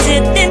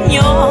melted in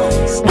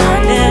yours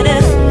under the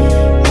rain.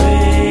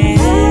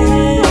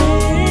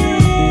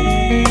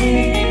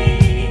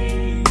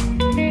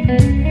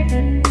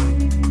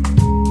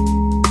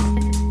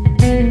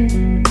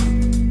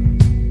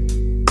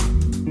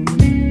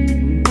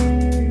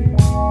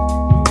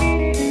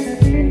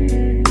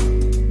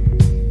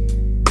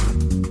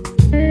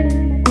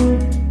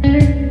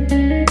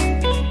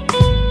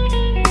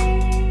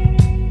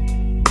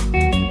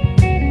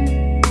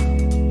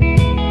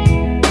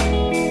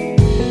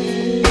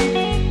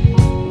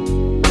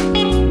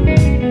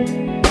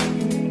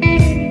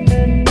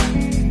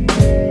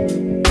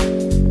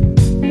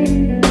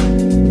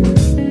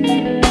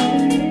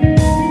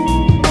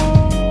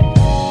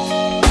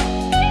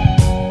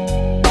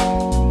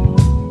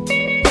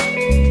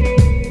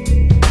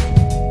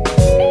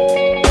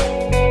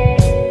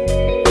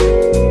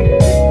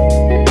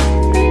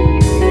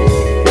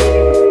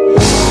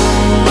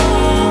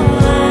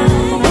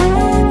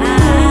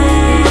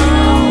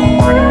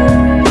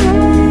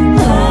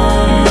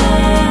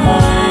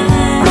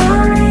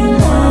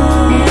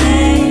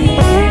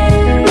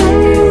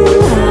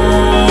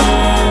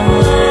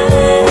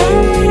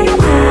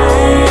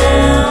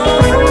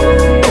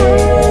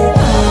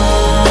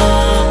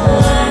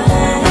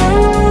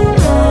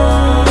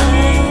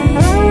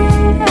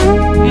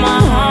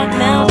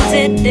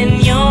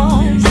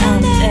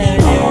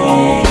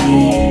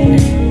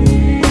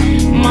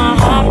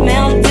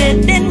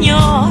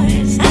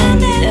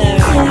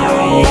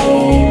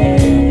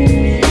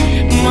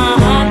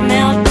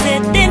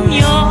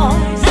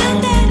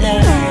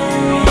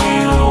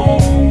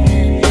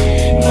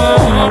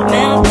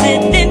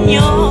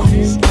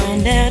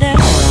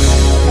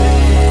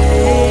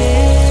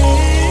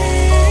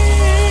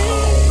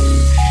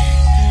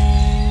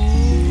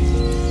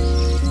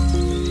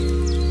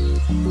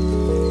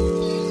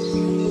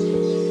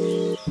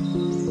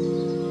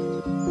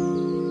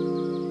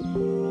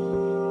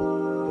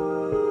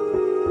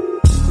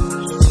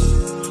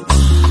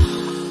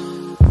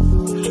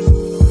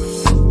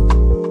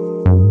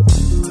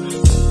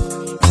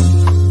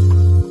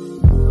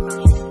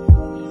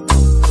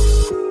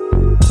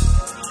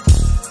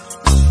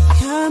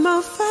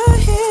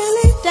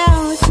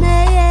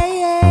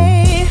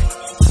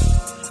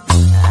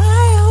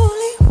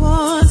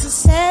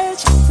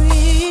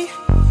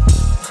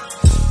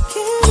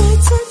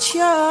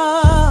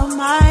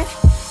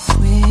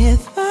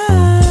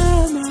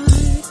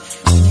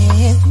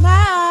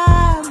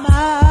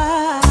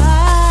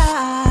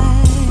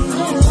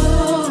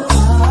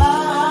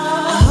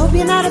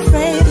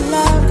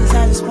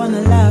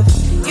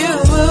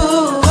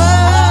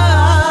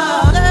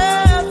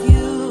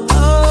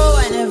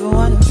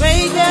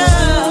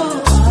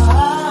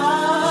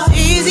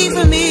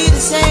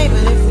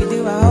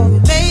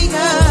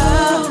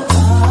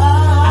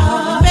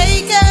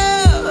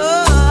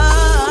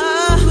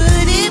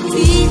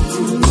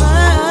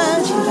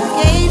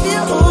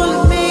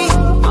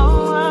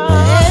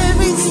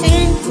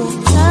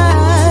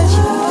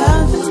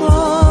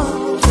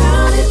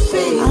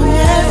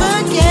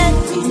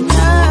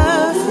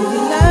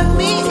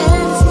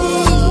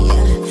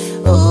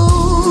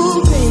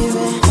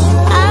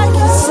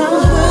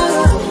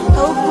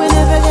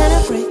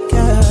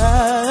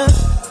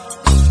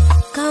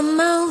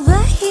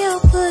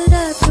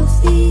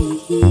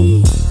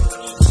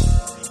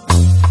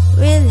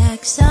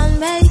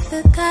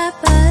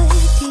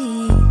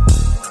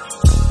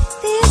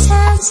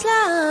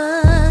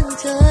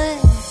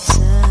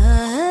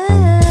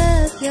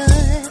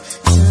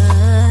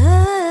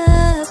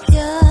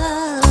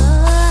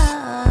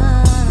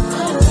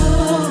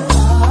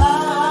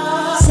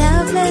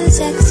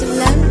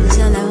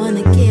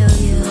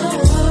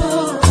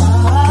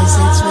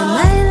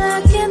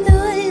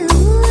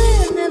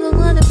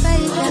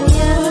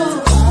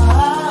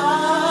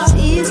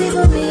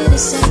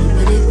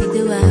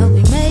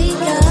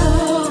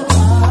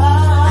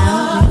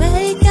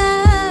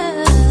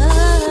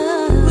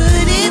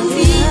 Would it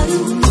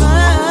be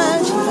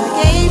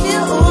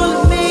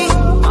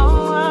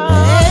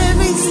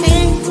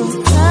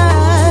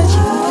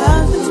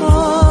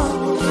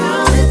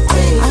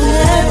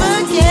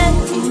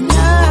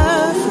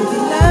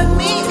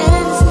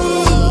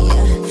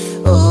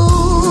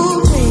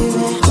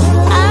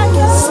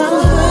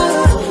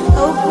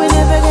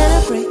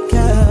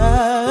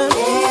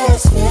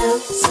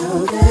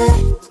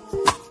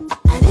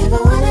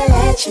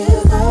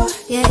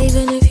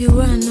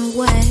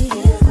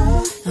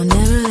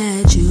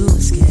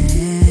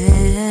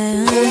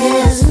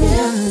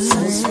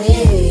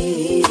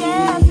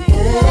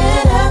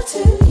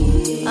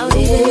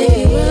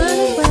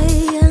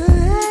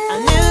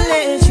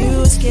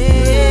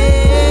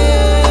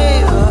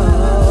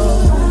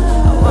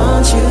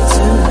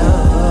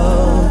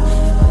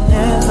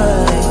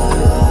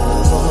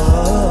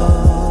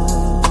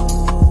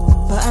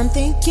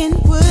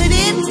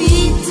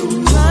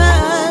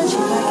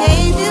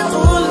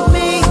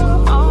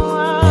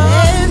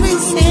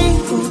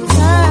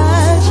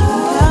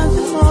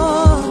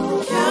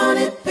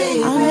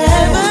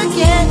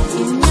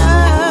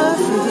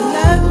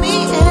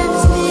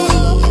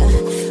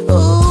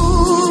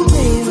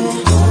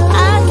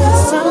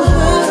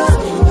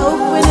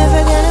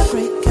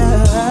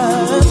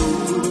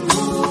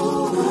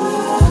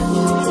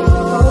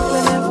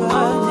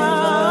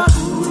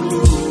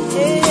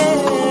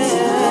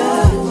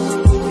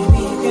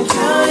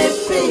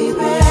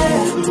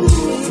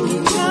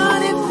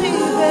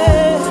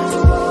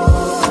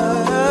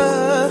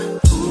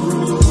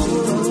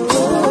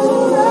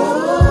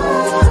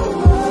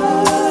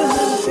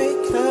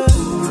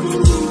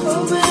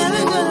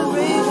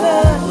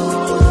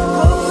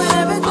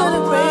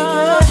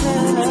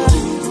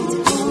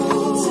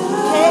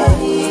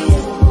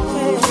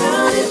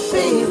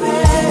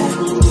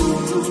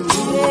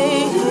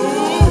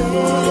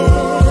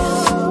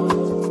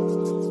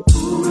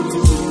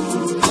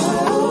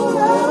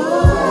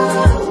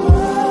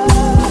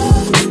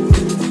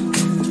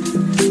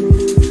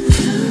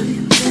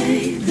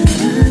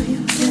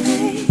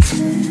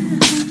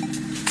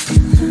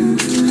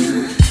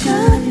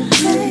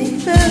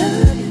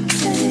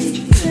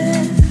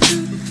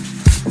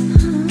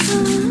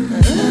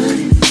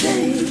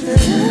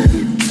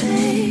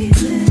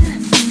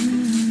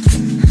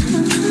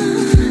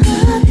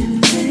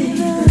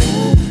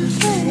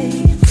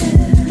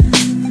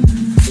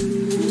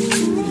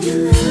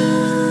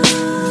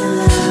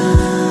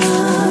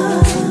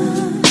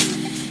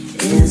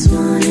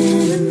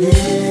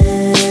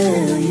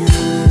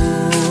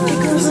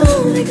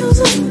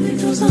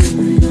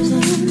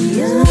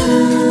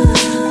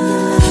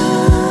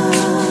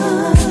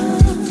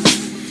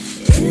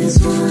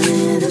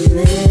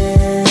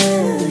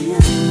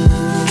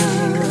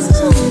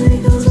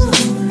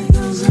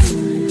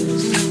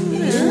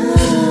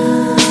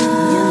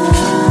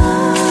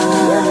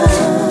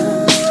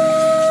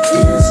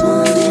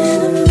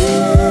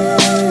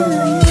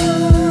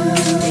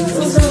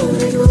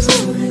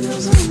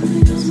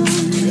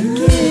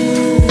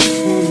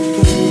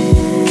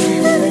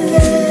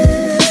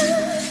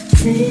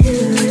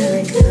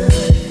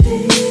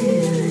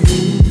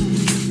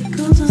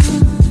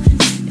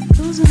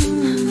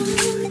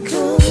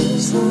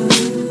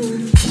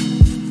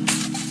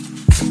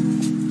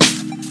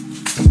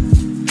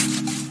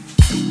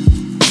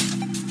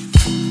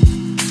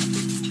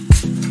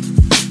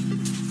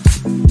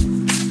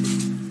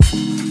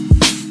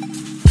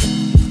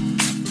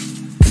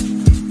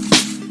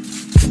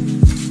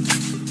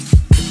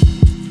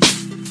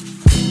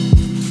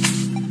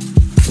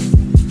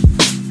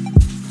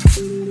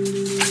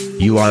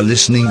You are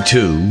listening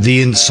to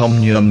the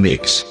Insomnia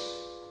Mix,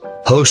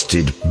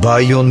 hosted by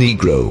your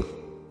Negro,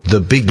 the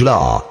Big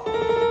La,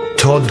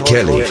 Todd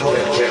Kelly.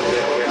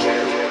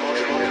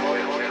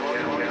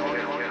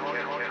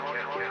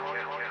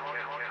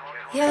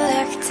 You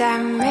looked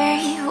at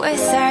me with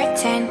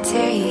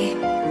certainty.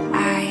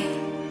 I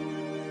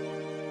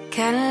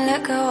couldn't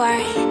look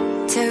away.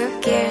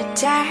 Took your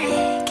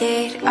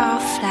jacket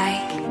off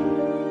like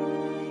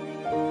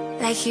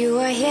you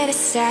were here to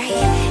stay.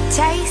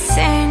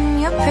 Chasing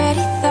your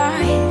pretty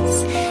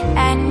thoughts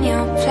and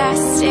your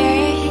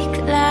plastic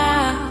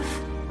love.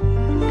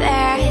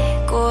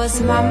 There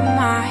goes my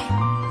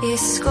mind.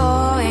 It's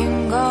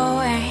going. Gone.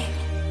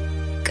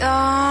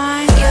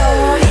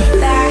 You're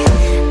that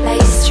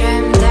lace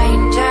trim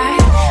danger.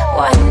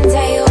 One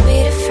day you'll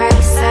be the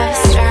face of a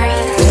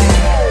stranger.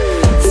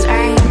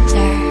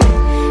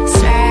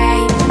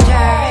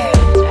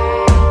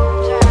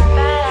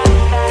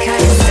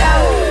 Cause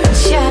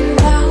don't you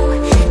know,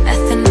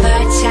 nothing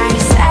but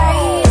change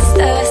stays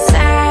the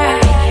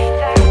same.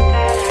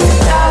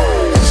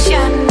 Don't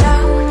you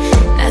know,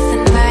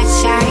 nothing but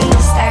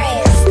change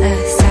stays the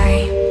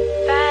same.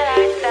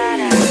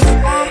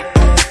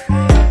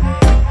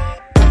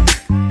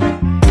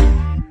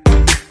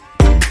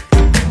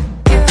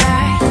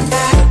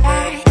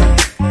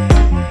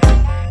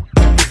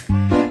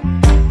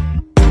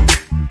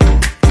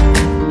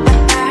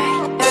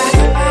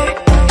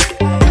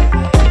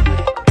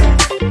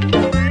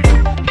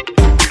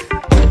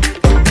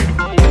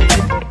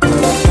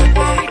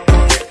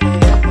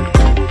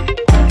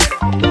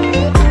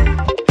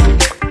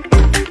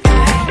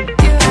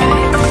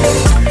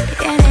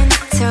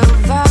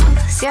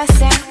 You're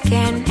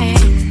sinking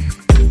in.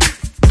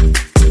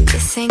 You're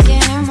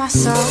sinking in my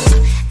soul.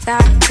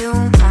 Thought to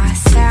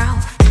myself,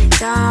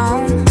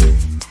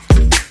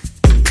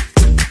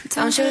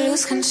 don't you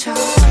lose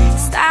control.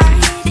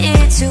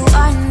 Started to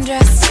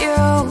undress you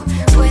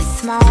with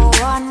my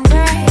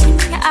wandering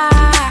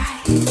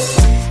eyes.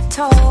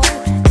 Told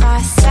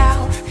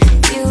myself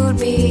you'd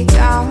be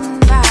gone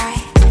by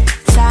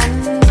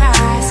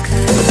sunrise.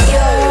 Cause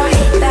you're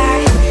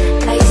that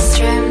lace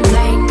trim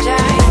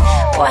danger.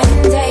 One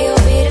day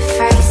you'll be the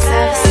face of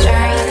a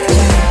stranger.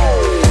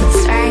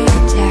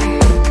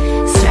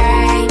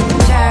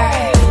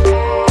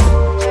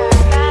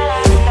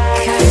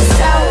 Cause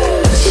don't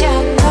you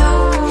know,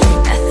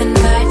 nothing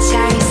but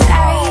change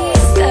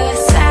stays the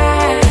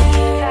same.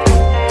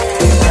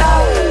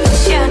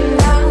 Don't you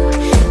know,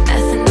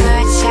 nothing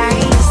but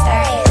change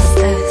stays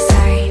the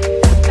same.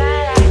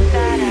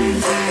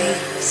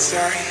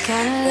 I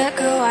can't look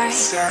away,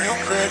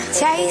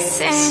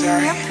 chasing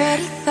your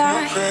pretty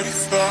thoughts.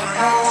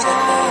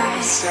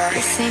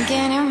 You're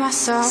sinking in my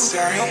soul,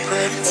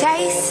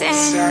 chasing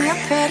your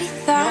pretty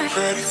thoughts.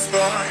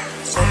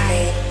 I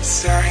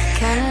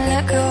can't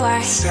look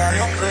away,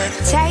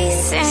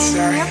 chasing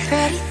your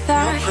pretty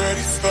thoughts.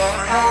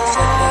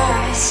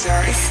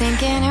 You're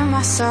sinking in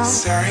my soul,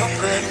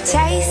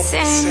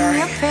 chasing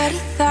your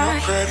pretty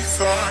thoughts.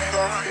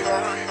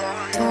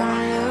 Don't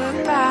look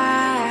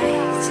back,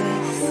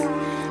 just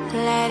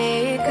let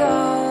it go.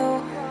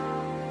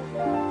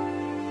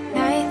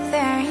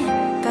 Nothing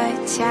but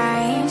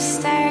change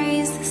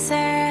stays the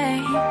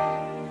same.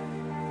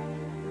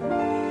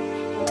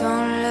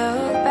 Don't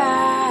look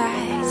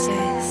back,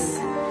 just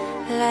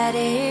let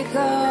it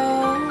go.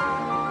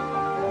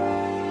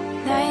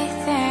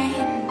 Nothing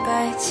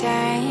but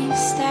change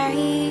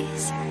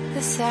stays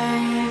the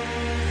same.